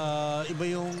 Iba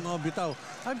yung bitaw.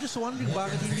 I'm just wondering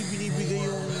bakit hindi binibigay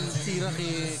yung tira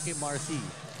kay Marcy.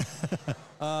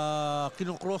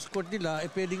 Kino-cross court nila,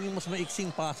 pwedeng yung mas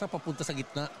maiksing pasa papunta sa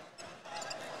gitna.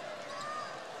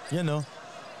 Yan, no?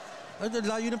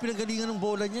 Layo ng pinagalingan ng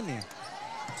bola niyan eh.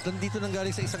 Nandito nang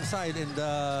galing sa isang side and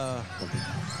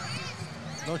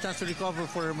no chance to recover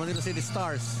for Manila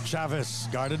Citystars. Chavez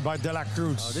guarded by De La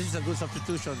Cruz. This is a good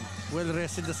substitution. Well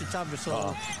rested na si Chavez,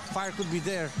 so fire could be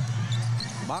there.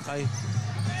 Bakay.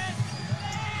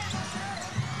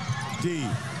 D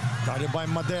guarded by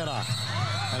Madera.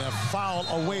 And a foul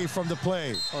away from the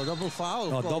play. Double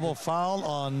foul. Double foul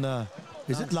on,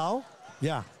 is it Lau?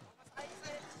 Yeah.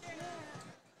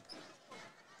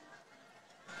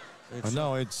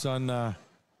 No, it's on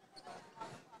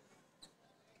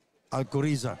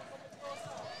Alcoriza.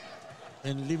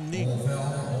 And Limning.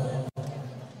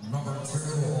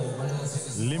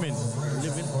 Limin.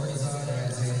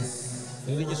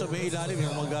 Hindi nyo sa may ilalim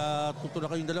yung magtutula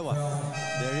kayong dalawa.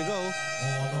 There you go.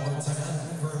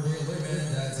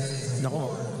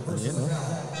 Nako. Ayan, no?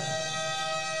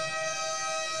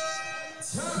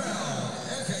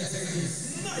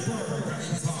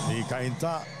 The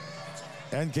Cainta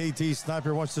NKT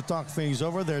Sniper wants to talk things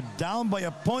over. They're down by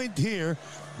a point here.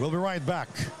 We'll be right back.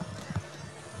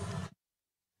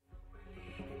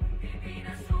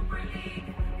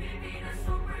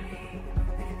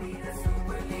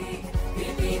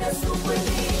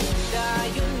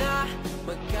 Tayo na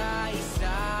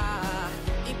magkaisa,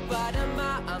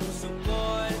 ipadama ang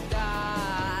suporta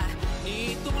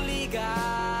nitong liga,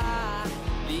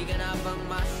 liga na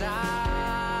pangmasa.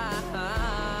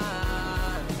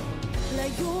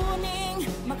 Layuning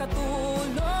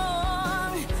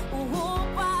makatulong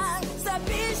upang sa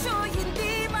bisyo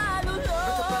hindi malulong.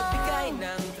 Makapagbigay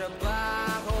ng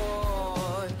trabaho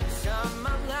sa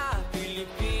mga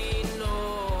Pilipino.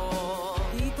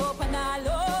 Dito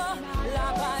panalo,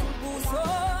 laban puso,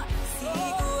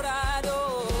 sigurado.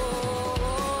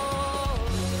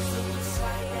 Sa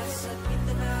Visayas at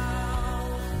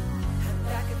Mindanao,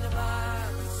 handa ka na ba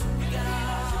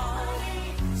sumigaw?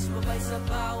 Sumabay sa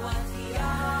bawat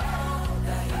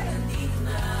dahil nandito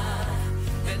na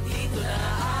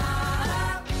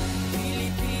ang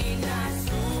Pilipinas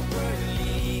Super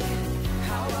League.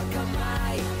 Hawak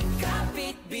kamay,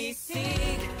 kapit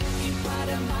bisig,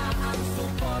 iparama ang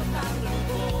suportang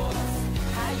lubos.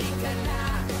 Halika na,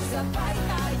 sabay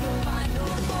tayo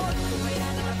manunod, tumaya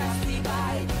na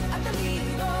makasibay at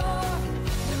talino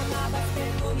ng mga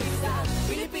basketballistang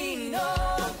Pilipino.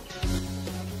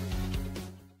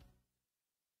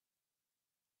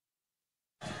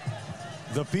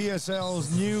 The PSL's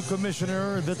new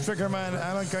commissioner, the triggerman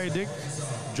Alan Kaidik,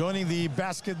 joining the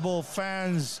basketball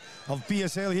fans of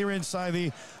PSL here inside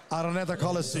the Araneta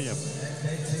Coliseum.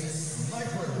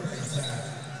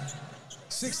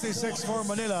 66 for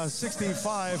Manila,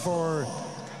 65 for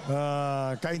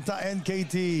Cainta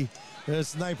NKT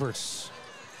Snipers.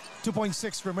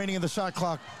 2.6 remaining in the shot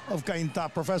clock of Cainta,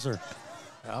 Professor.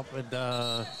 Up and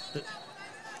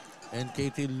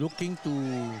NKT looking to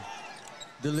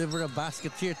deliver a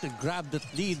basket here to grab that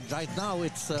lead. Right now,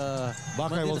 it's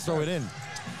Bakay will throw it in.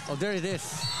 Oh, there it is.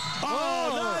 Oh,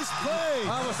 nice play!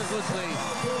 That was a good play.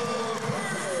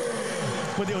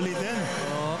 pwede ulitin.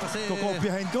 Oh, kasi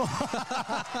Kukopyahin ko.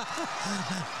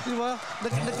 di ba?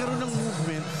 Nagkaroon ng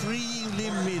movement, freeing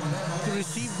Lim Min to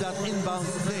receive that inbound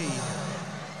play.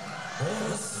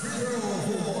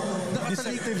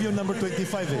 Deceptive yung number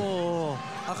 25 eh. Oh,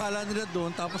 akala nila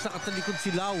doon, tapos nakatalikod si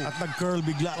Lau. At nag-curl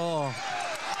bigla. Oh,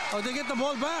 they get the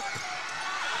ball back.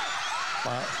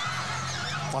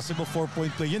 Possible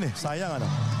 4-point play yun eh. Sayang ano.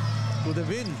 Could have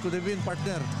been,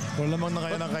 partner. Kung lamang na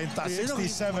kaya ng Cainta,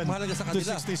 67 mahalaga sa to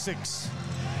kanila. 66.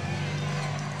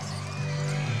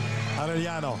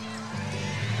 Arellano.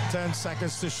 10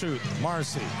 seconds to shoot.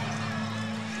 Marcy.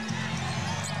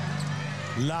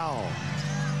 Lau.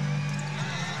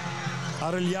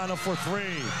 Arellano for 3.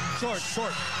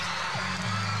 Short.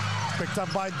 Picked up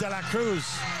by De La Cruz.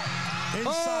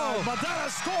 Inside.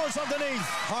 Madera scores underneath.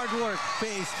 Hard work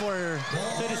pays for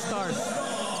Citystars.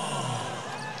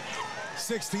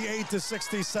 68 to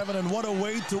 67, and what a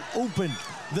way to open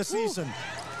the season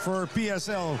for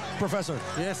PSL, Professor.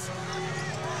 Yes,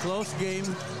 close game.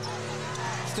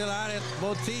 Still at it,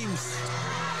 both teams.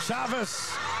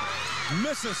 Chavez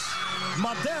misses.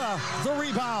 Madera the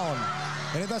rebound.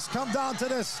 And it has come down to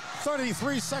this.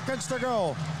 33 seconds to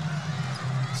go.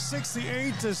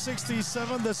 68 to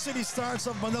 67. The Citystars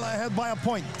of Manila ahead by a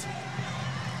point.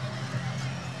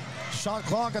 Shot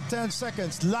clock at 10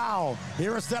 seconds. Lau.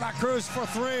 Here is De La Cruz for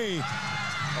 3.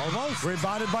 Almost.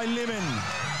 Rebounded by Limin.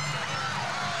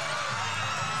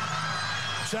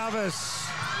 Chavez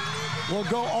will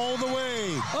go all the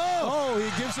way. Oh, he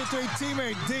gives it to a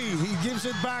teammate, D. He gives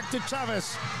it back to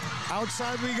Chavez.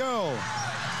 Outside we go.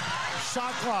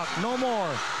 Shot clock, no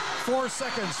more. 4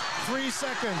 seconds, 3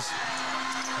 seconds.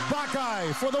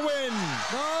 Buckeye for the win.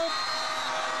 Nope.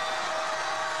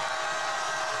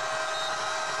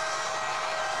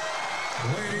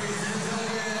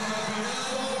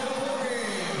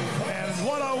 And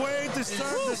what a way to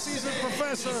start the season,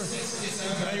 Professor.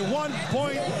 A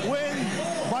 1-point win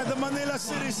by the Manila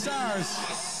Citystars.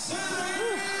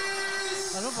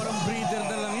 Ano, parang breather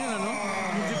na lang yun, ano?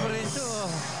 Yung differential,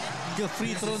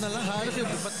 free throw na lang. Halos yun.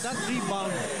 But that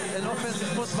rebound and offensive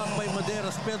putback by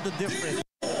Madera spelled the difference.